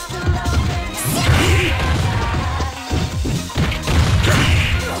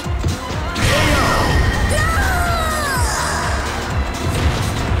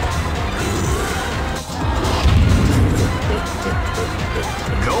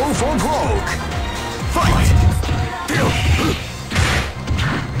 Go for broke! Fight!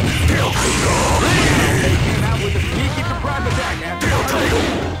 They came out with a sneaky surprise attack after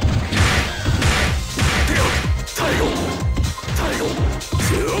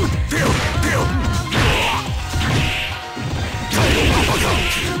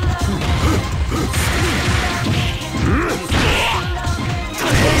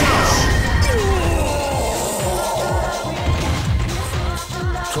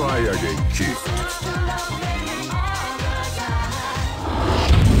Try again, kid.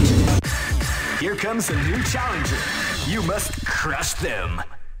 Here comes a new challenger. You must crush them.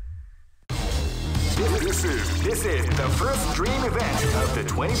 This is the first dream event of the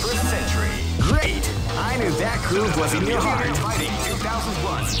 21st century. Great! I knew that groove was in your heart. Fighting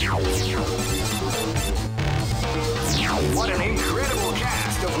 2001. What an incredible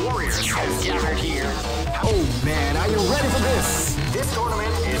cast of warriors has gathered here. Oh man, are you ready for this? This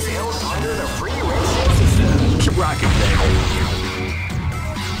tournament is held under the free ratio system. Keep rocking, baby.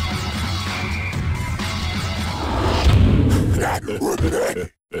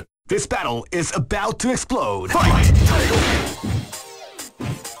 This battle is about to explode. Fight!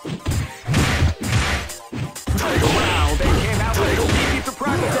 Wow, they came out with a sneaky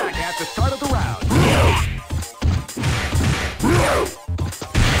surprise attack at the start of the round.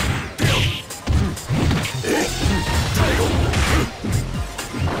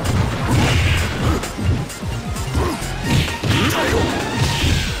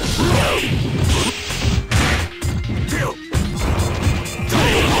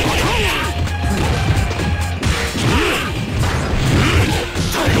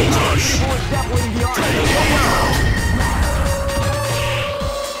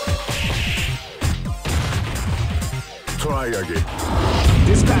 Try again.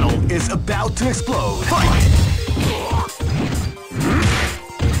 This battle is about to explode. Fight!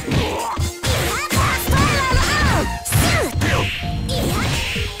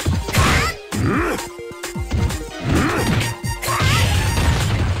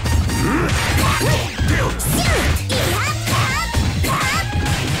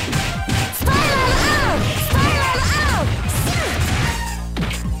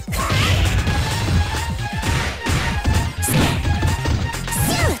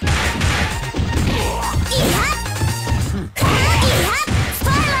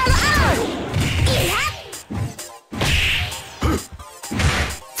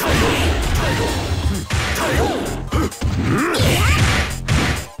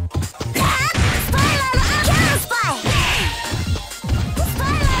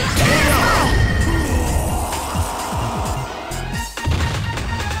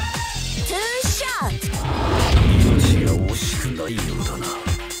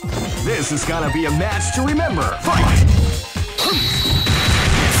 This is gonna be a match to remember. Fight!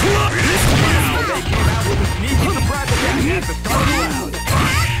 Now they came out with a sneaky surprise attack at the start of the round.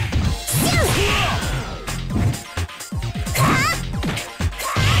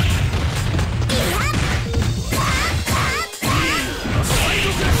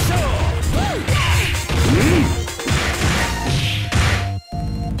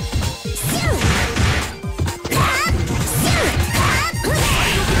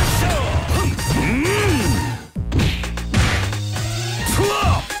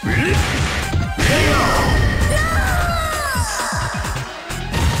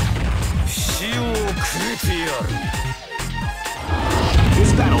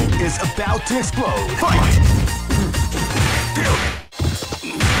 This battle is about to explode. Fight!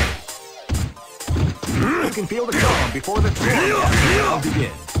 You can feel the calm before the round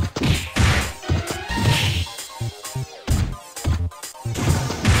begins.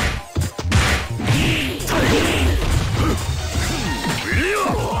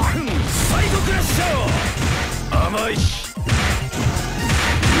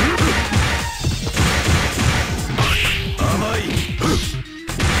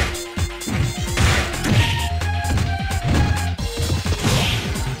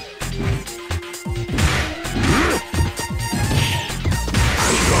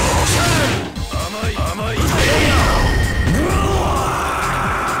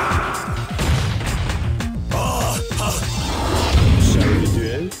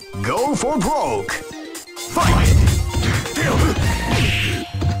 Go for broke! Fight!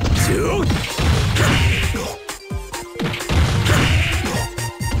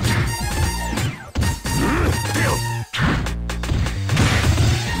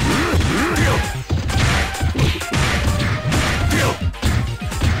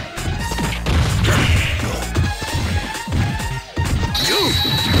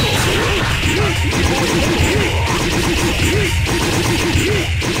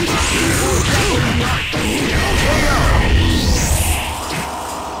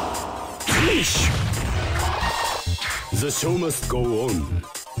 The show must go on.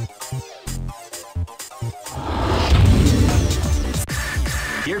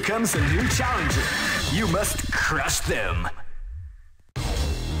 Here comes a new challenger. You must crush them.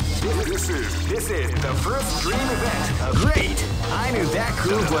 This is the first dream event of Great! I knew that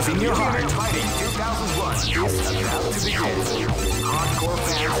groove was in your heart. Fighting 2001 is about to begin. Hardcore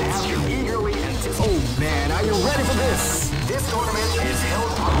fans have been eagerly anticipating. Oh man, are you ready for this? This tournament is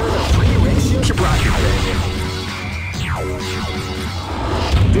held under the free ratio. Keep rocking, baby.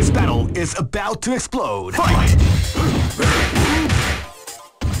 This battle is about to explode. Fight!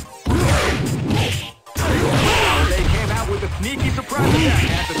 They came out with a sneaky surprise attack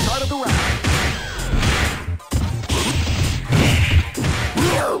at the start of the round.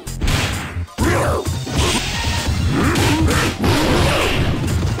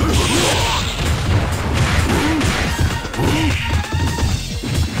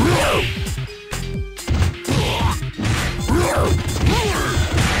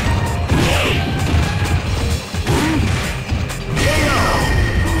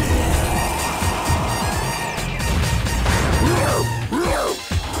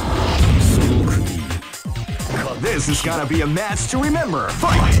 This is gonna be a match to remember.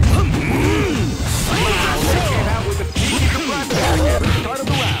 Fight! Wow, they came out with a sneaky surprise attack at the start of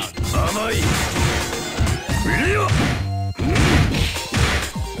the round.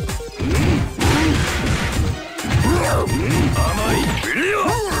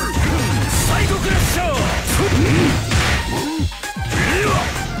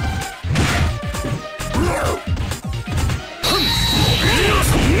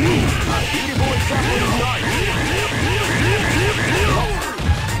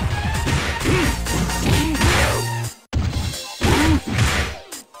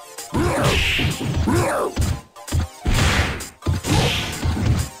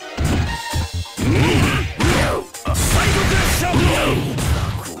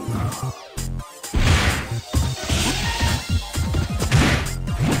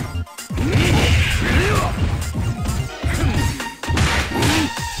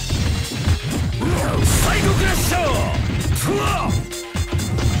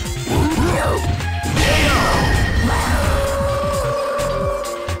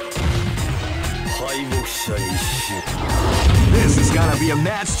 This is gonna be a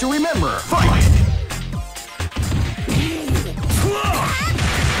match to remember. Fight!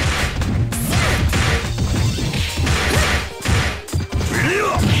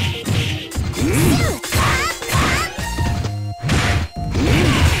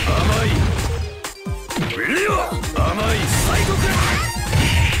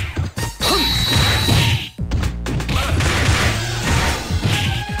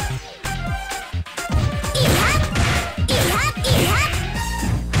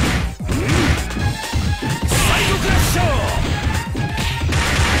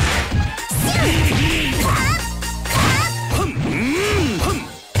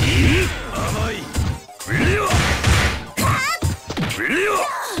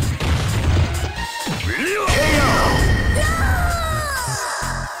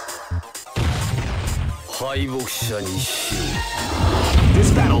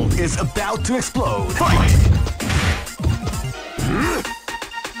 This battle is about to explode. Fight!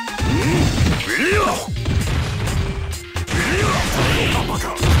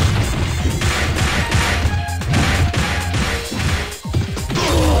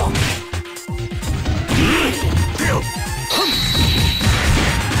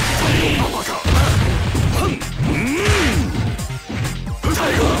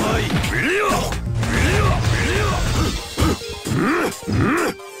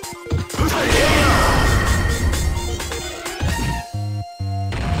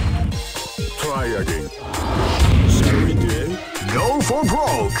 Try again. Shall we do it? Go for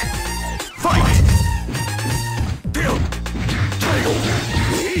broke. Fight!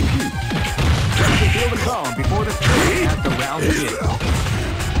 Just to feel the calm before the thrill as the round begins.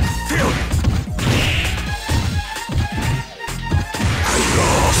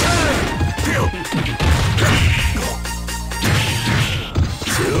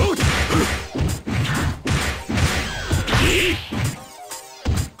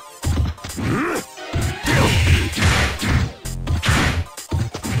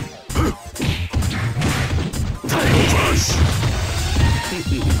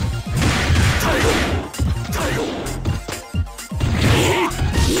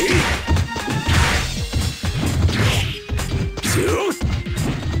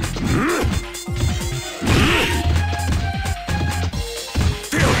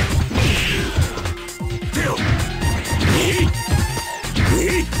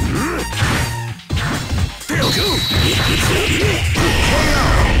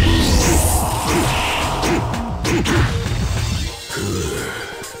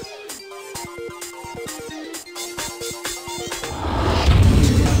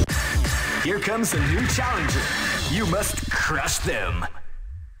 Here comes a new challenger. You must crush them.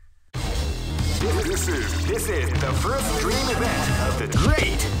 This is the first dream event of the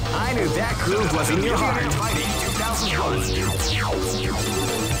great. I knew that groove was in your heart. Fighting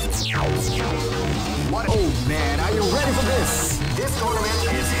 2001. What? Oh man, are you ready for this? This tournament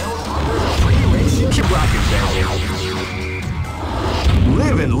is held under the free ratio. Keep rocking, baby.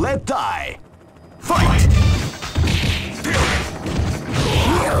 Live and let die. Fight!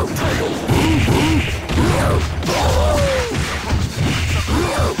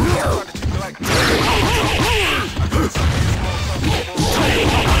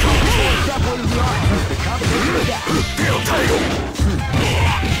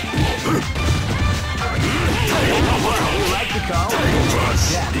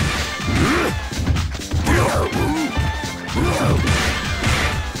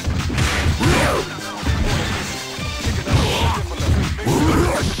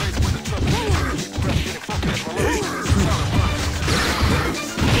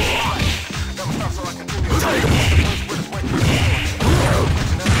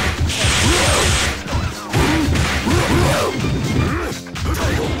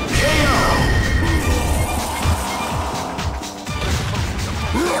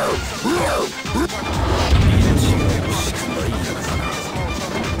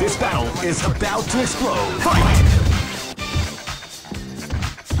 This battle is about to explode. Fight!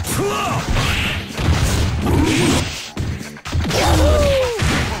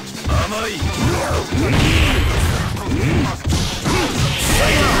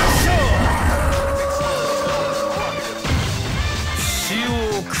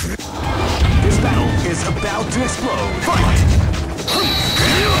 This battle is about to explode. Fight!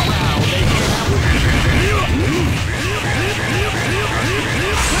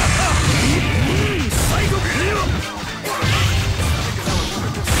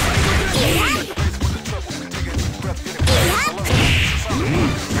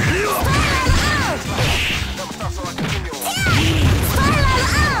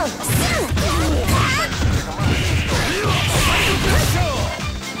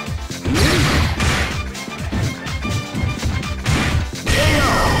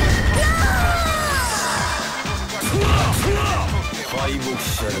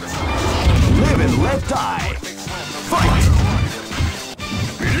 Live and let die. Fight!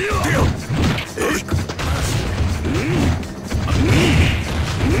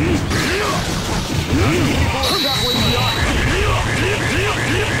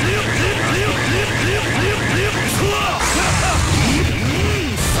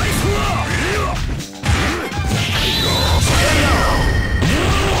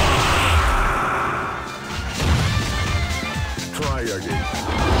 Try again.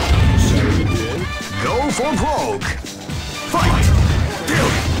 Go for broke. Fight!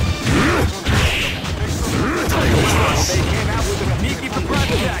 They came out with a sneaky surprise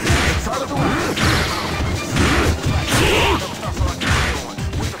attack at the start of the round.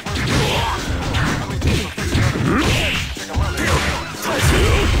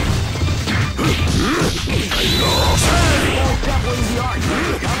 Definitely the art of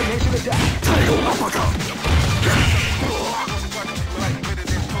the combination attack.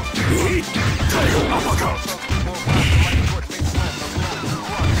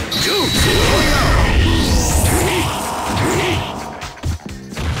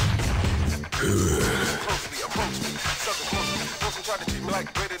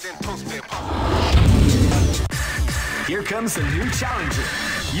 Here comes a new challenger.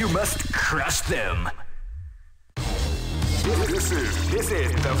 You must crush them. This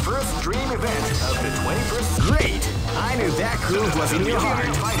is the first dream event of the 21st. Great! I knew that groove was in your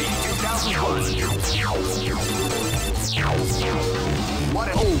heart. Fighting 2001. What?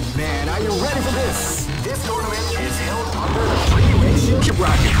 Oh man, are you ready for this? This tournament is held under the free ratio. Keep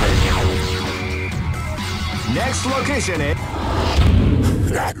rocking, baby. Next location is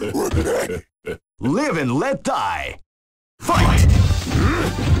Live and let die. Fight!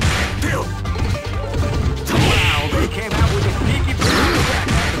 Wow, they came out with a sneaky surprise attack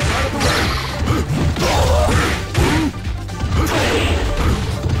at the start of the round.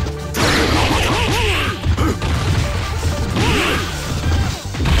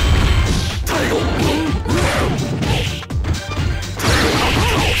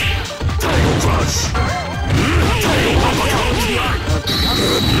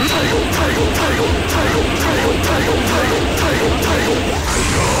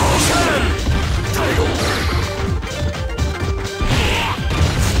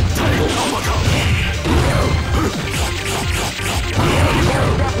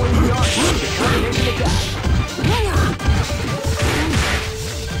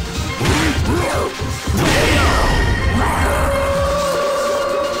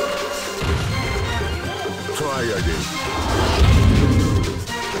 Try again.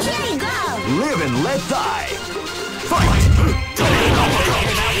 Here you go! Live and let die. Fight! They came out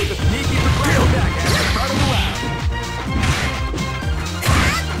with a sneaky surprise attack at the start of the round.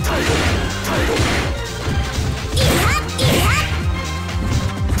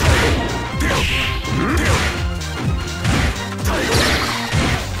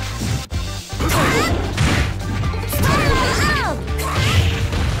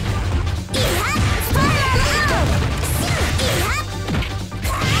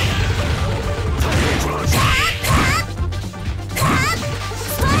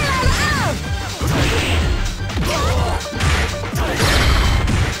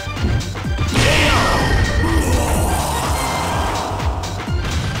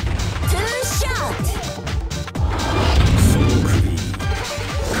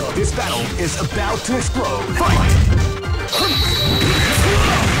 This battle is about to explode. Fight!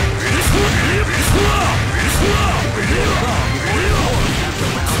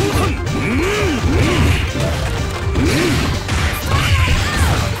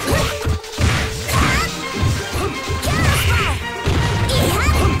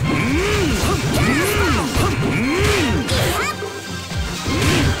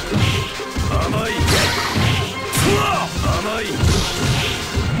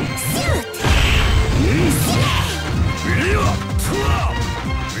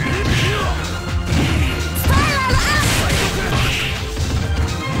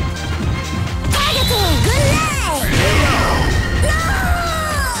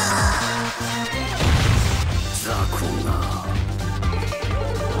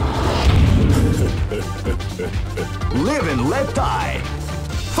 Live and let die.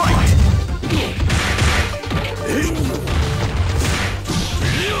 Fight!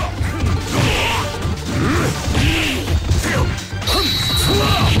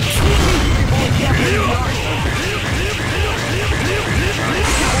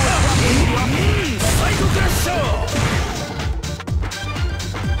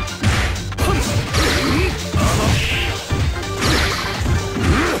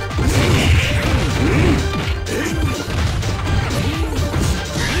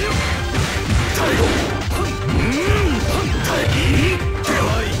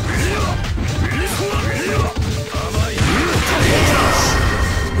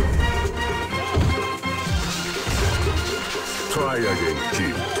 Try again,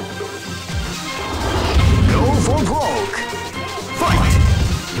 kid. Go for broke. Fight!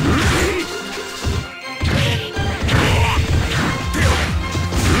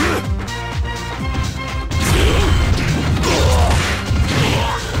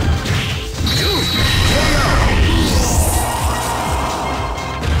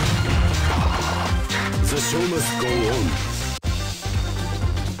 The show must go on.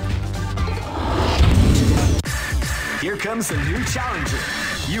 Here comes a new challenger.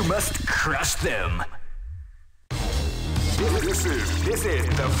 You must crush them. This is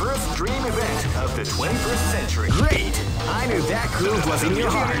the first dream event of the 21st century. Great! I knew that groove was in your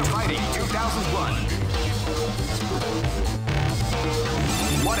heart. Fighting 2001.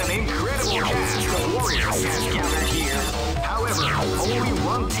 What an incredible cast of warriors has gathered here. However, only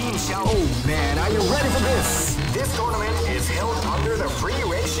one team shall... Oh man, are you ready for this? This tournament is held under the free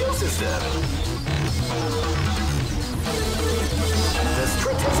ratio system. The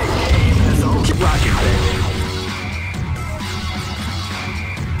strategic game has all... Keep rocking, baby.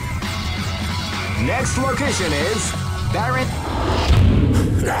 Next location is... Barrett.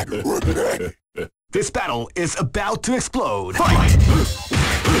 This battle is about to explode. Fight!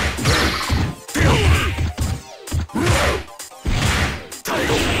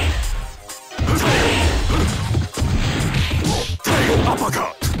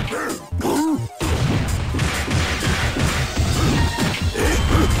 Uppercut!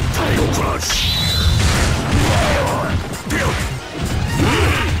 Title Crush!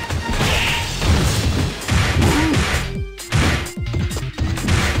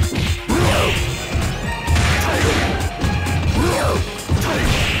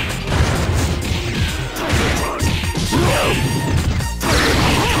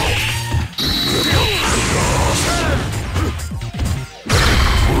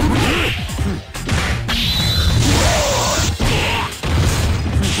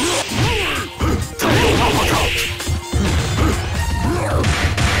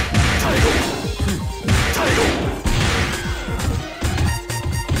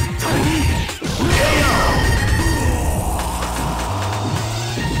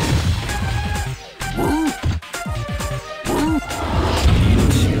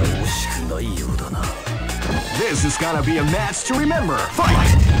 This is gonna be a match to remember. Fight!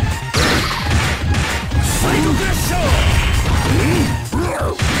 Fight!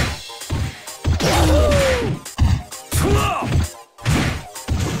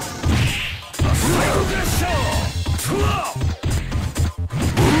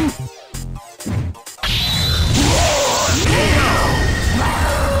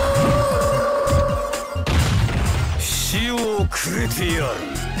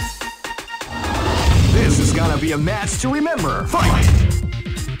 This is gonna be a match to remember. Fight!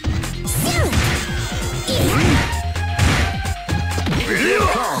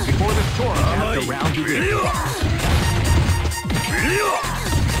 Calm before the storm as the round begins.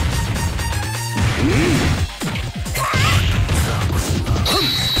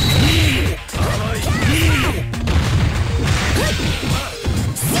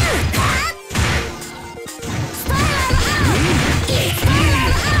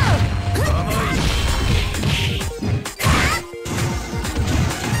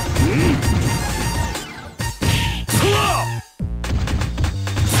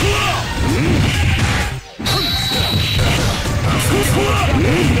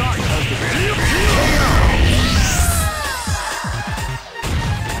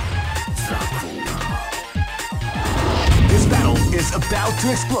 This battle is about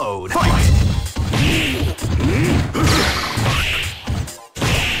to explode. Fight!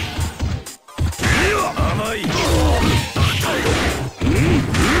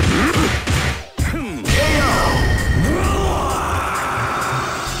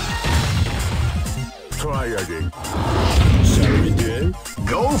 Try again. Shall we do?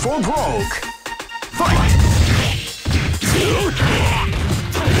 Go for broke. Fight!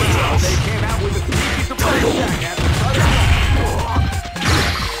 Well, they came out with a sneaky surprise attack at the start of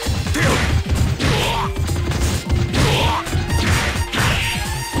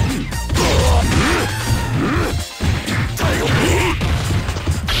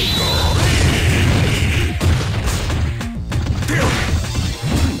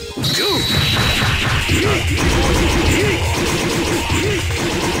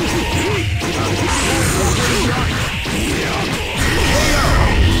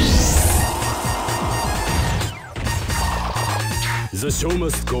The show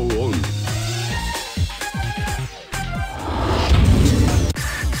must go on.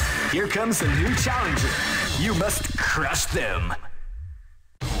 Here comes a new challenger. You must crush them.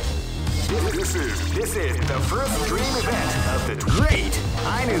 This is the first dream event of the Great!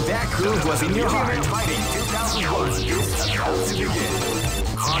 I knew that groove was in your heart. Fighting 2001 is about to begin.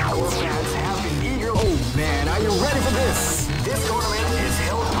 Hardcore fans have been eager. Oh man, are you ready for this? This tournament is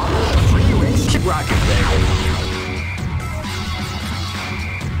held under the free range. Keep rocking, baby.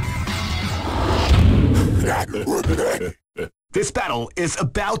 This battle is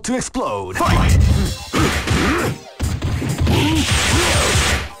about to explode. Fight!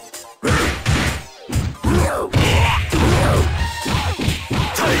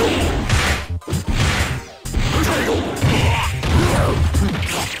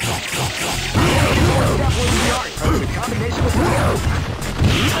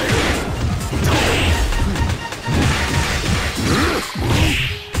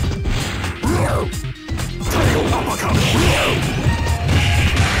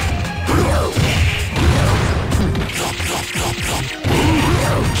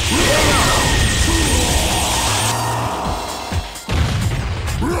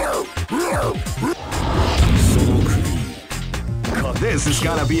 This is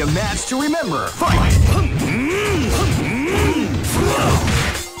gonna be a match to remember. Fight!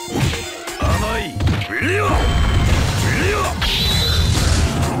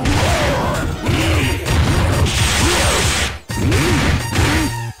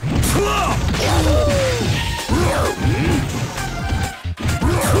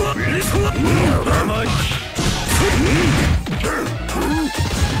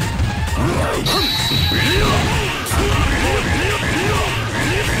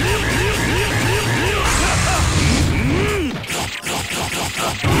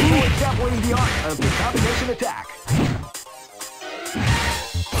 Exampling the art of the combination attack.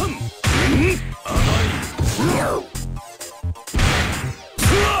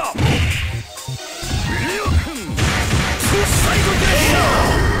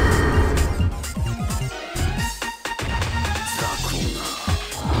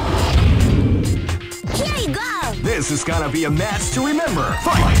 Here you go! This is gonna be a match to remember.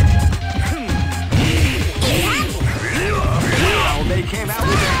 Fight! Well, they came out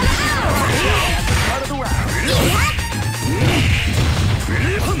with a at the start of the round.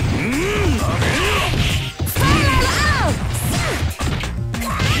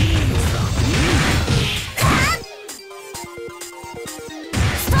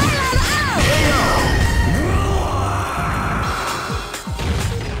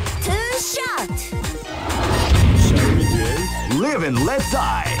 Live and let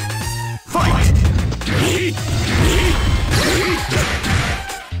die. Fight!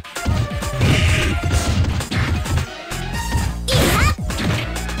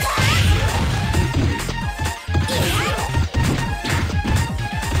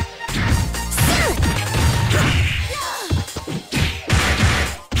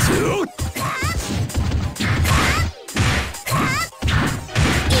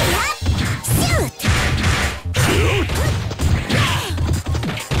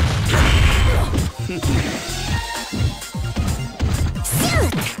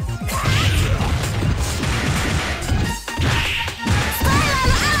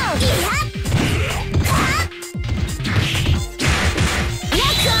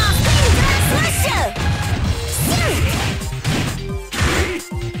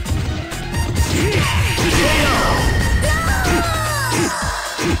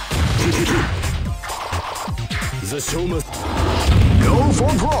 The show must Go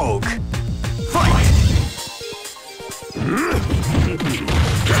for broke. Fight!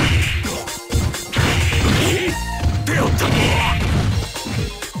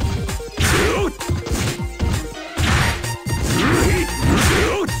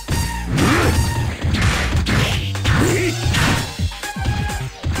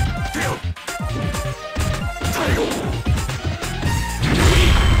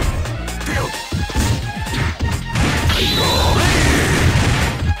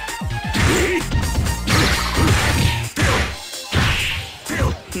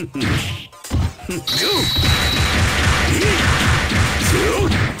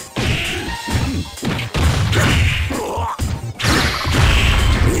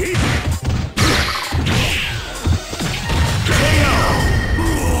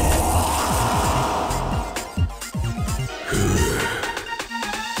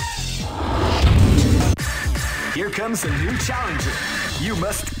 Here comes a new challenger. You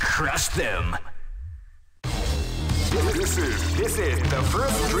must crush them. This is the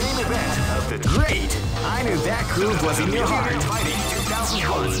first dream event of the great. I knew that groove was in your heart. Fighting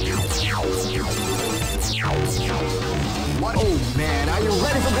 2001. What? Oh man, are you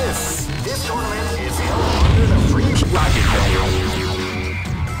ready for this? This tournament is held under the free rocket ball.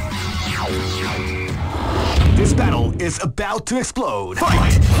 This battle is about to explode.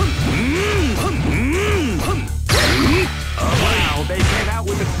 Fight! Wow, they came out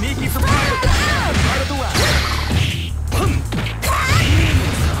with a sneaky surprise at the start of the round.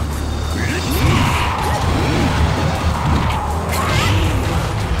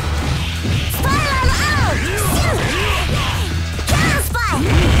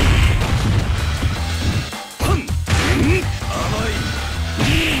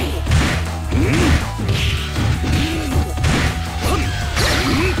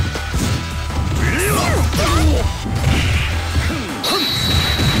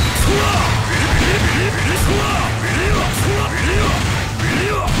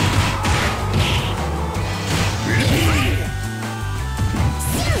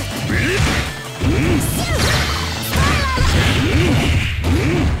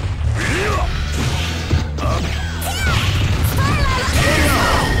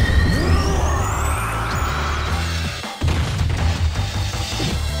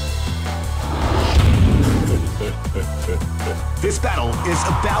 This battle is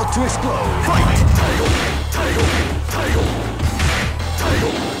about to explode. Fight!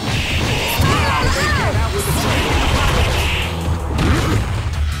 Wow, they came out with the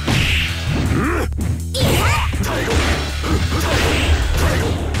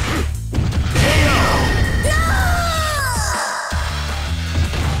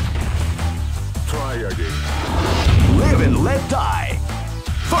Try again. Live and let die.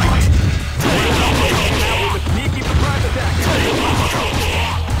 Fight! Sneaky surprise attack!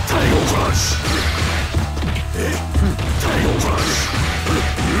 Title Crush! Title Crush!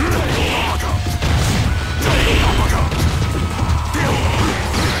 Title Uppercut! Title Uppercut! Title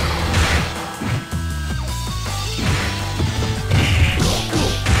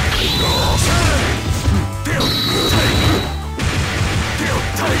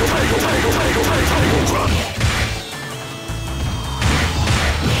Run!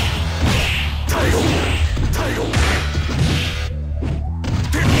 Title!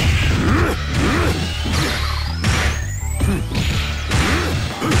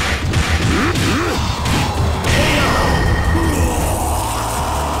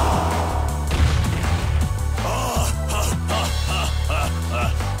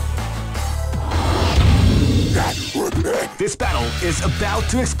 This battle is about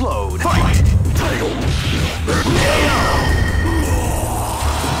to explode. Fight! Title!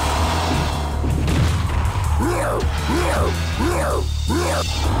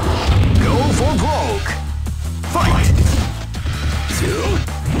 Go for broke! Fight!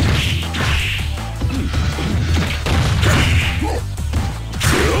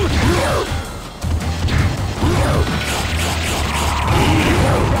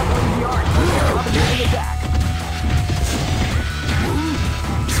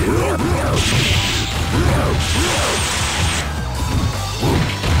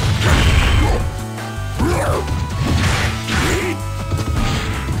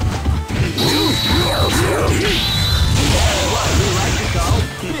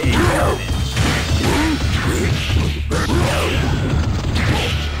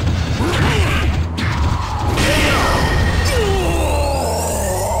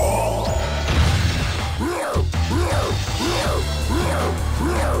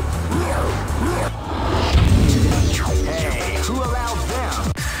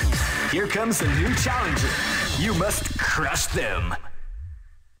 Here comes a new challenger. You must crush them.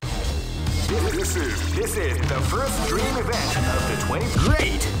 This is the first dream event of the 20.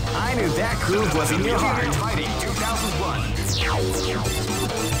 Great! I knew that groove was in your heart. Fighting 2001.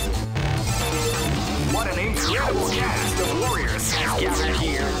 What an incredible cast of warriors has gathered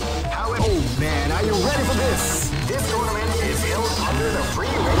here. However, oh man, are you ready for this? This tournament is held under the free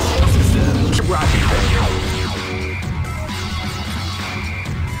ratio system. Keep rocking.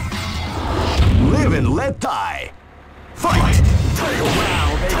 Live and let die. Fight!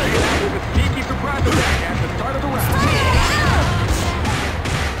 Wow, they came out with a sneaky surprise attack at the start of the round.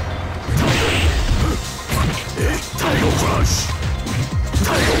 Title Crush!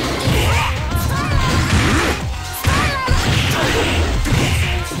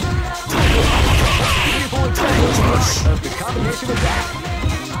 Title Crush! Of the combination attack.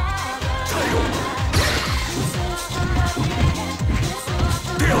 Title!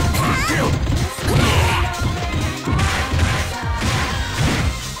 Deal!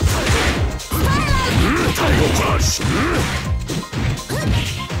 Title Crush!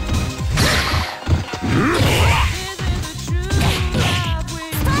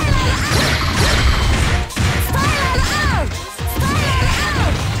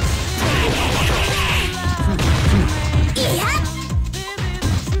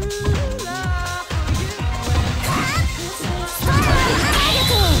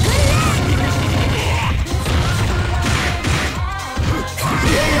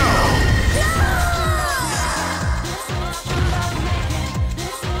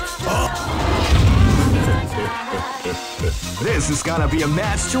 This is gonna be a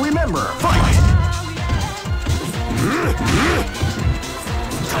match to remember. Fight!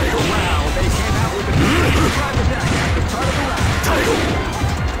 Title round. They came out with a surprise attack at the start of the round. Title.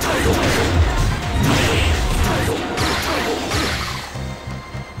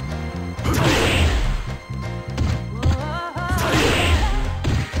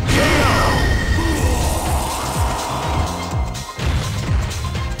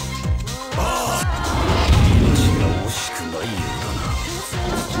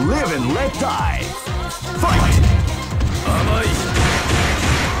 Live and let die. Fight! Amai!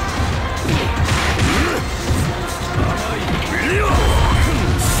 Briyou!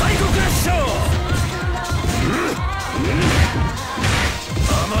 Psycho Crusher!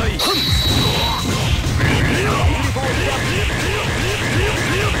 Amai! Briyou!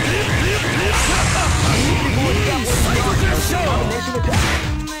 Psycho Crusher!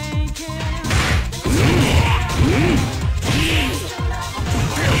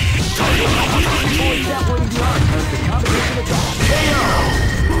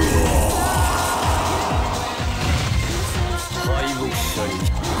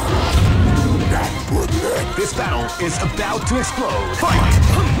 This battle is about to explode. Fight!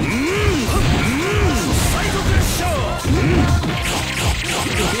 Psycho Crusher!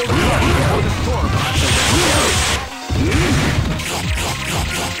 You can feel the storm before the storm.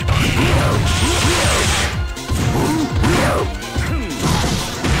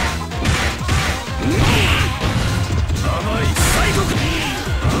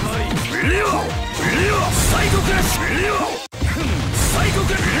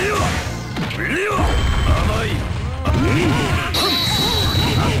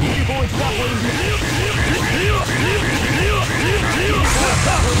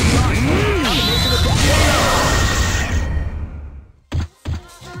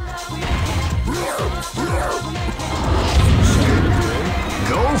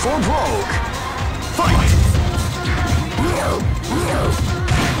 Go for broke. Fight!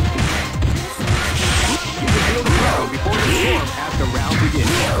 You can feel the crowd before the storm as the round begins.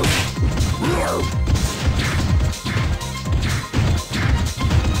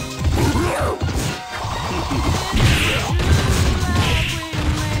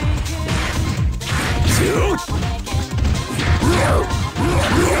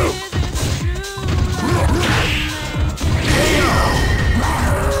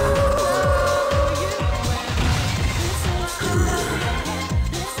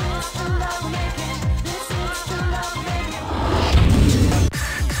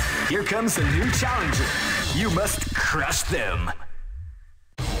 Here comes a new challenger. You must crush them.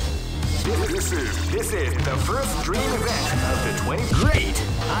 This is the first dream event of the 20. Great!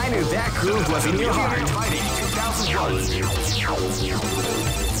 I knew that groove was in your heart. Fighting 2001.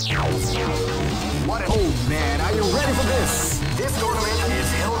 What? Oh man, are you ready for this? This tournament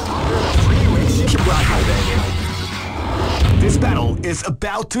is held under the free ratio. Keep rocking, baby. This battle is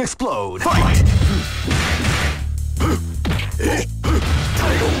about to explode. Fight!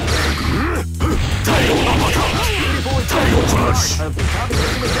 Title uppercut! Title crush! Of the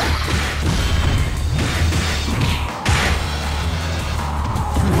combination attack.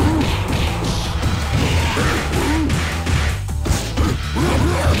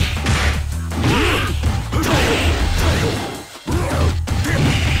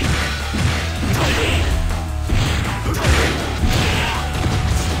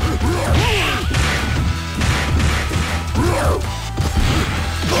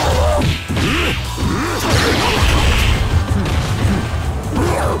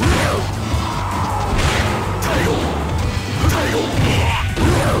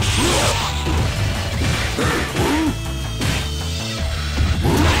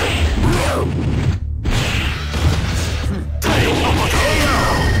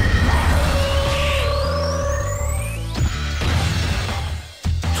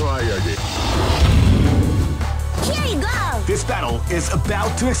 is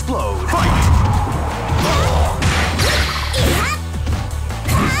about to explode. Fight!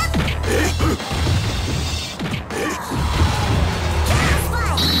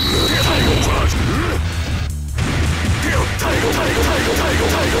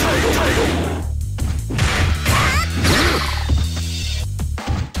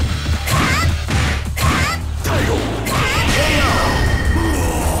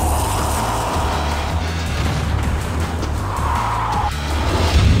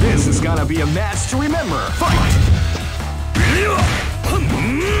 This is gonna be a match to remember. Fight!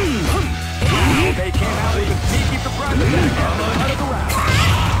 They came out with a sneaky surprise attack at the start of the round.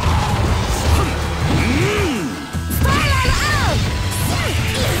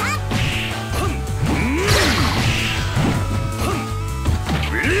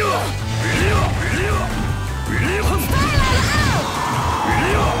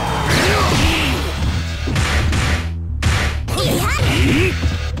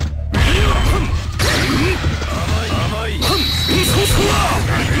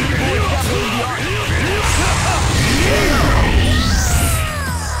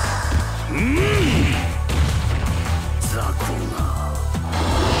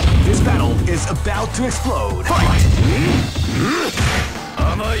 This battle is about to explode. Fight!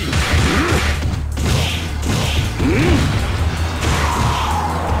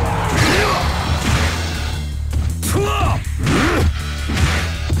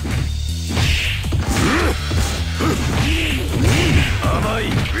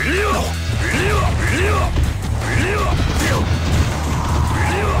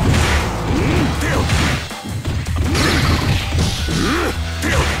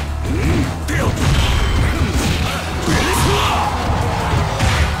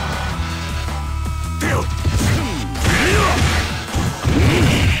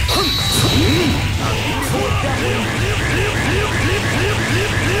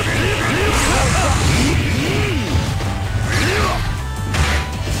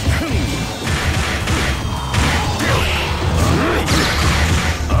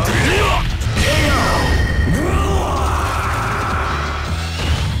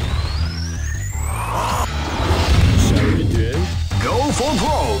 For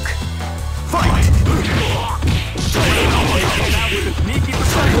broke. Fight! Came out with a sneaky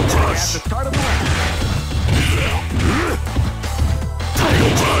surprise at the start of the round.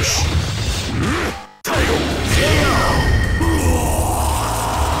 Title Crush! Title KO!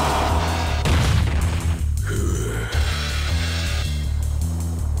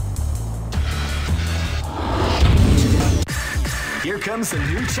 Here comes a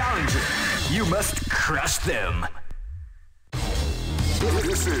new challenger. You must crush them.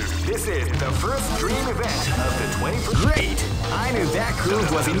 This is the first dream event of the 21st. Great! I knew that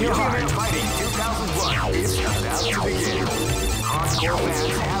groove was in your heart. Fighting 2001 is about to begin. Hardcore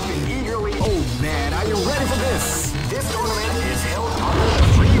fans have been eagerly. Oh man, are you ready for this? This tournament is held under the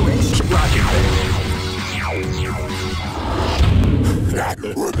free range rocket.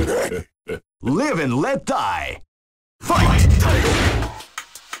 Live and let die. Fight!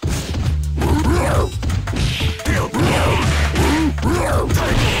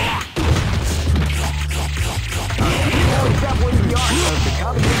 Grappling the art of the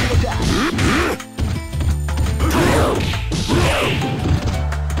combination attack.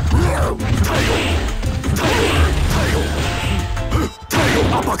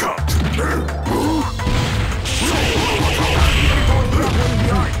 Uppercut. Grappling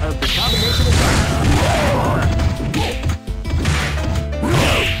the art of the combination attack.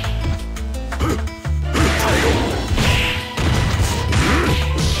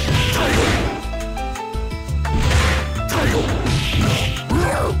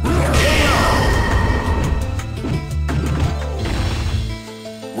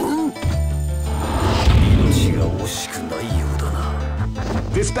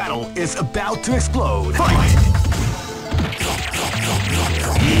 This battle is about to explode. Fight!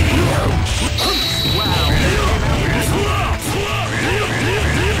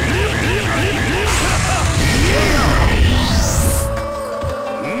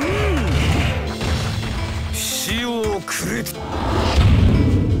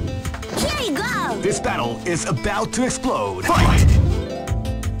 Here you go! This battle is about to explode. Fight!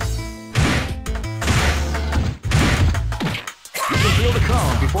 Feel the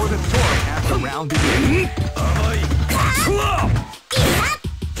calm before the storm after round begins.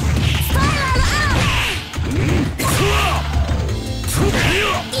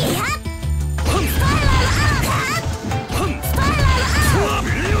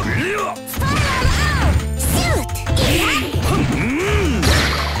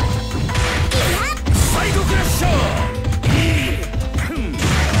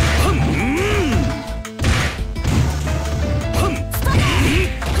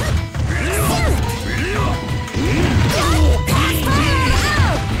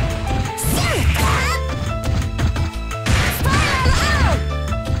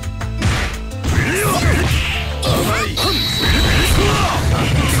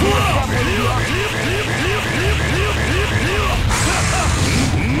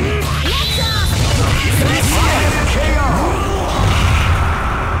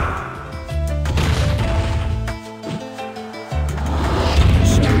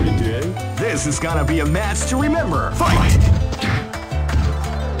 This is gonna be a match to remember. Fight!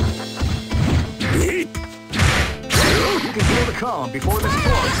 You can feel the calm before the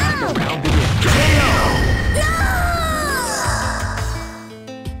storm as the round begins.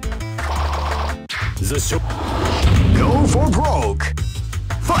 The show. Go for broke.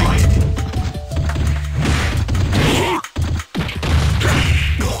 Fight!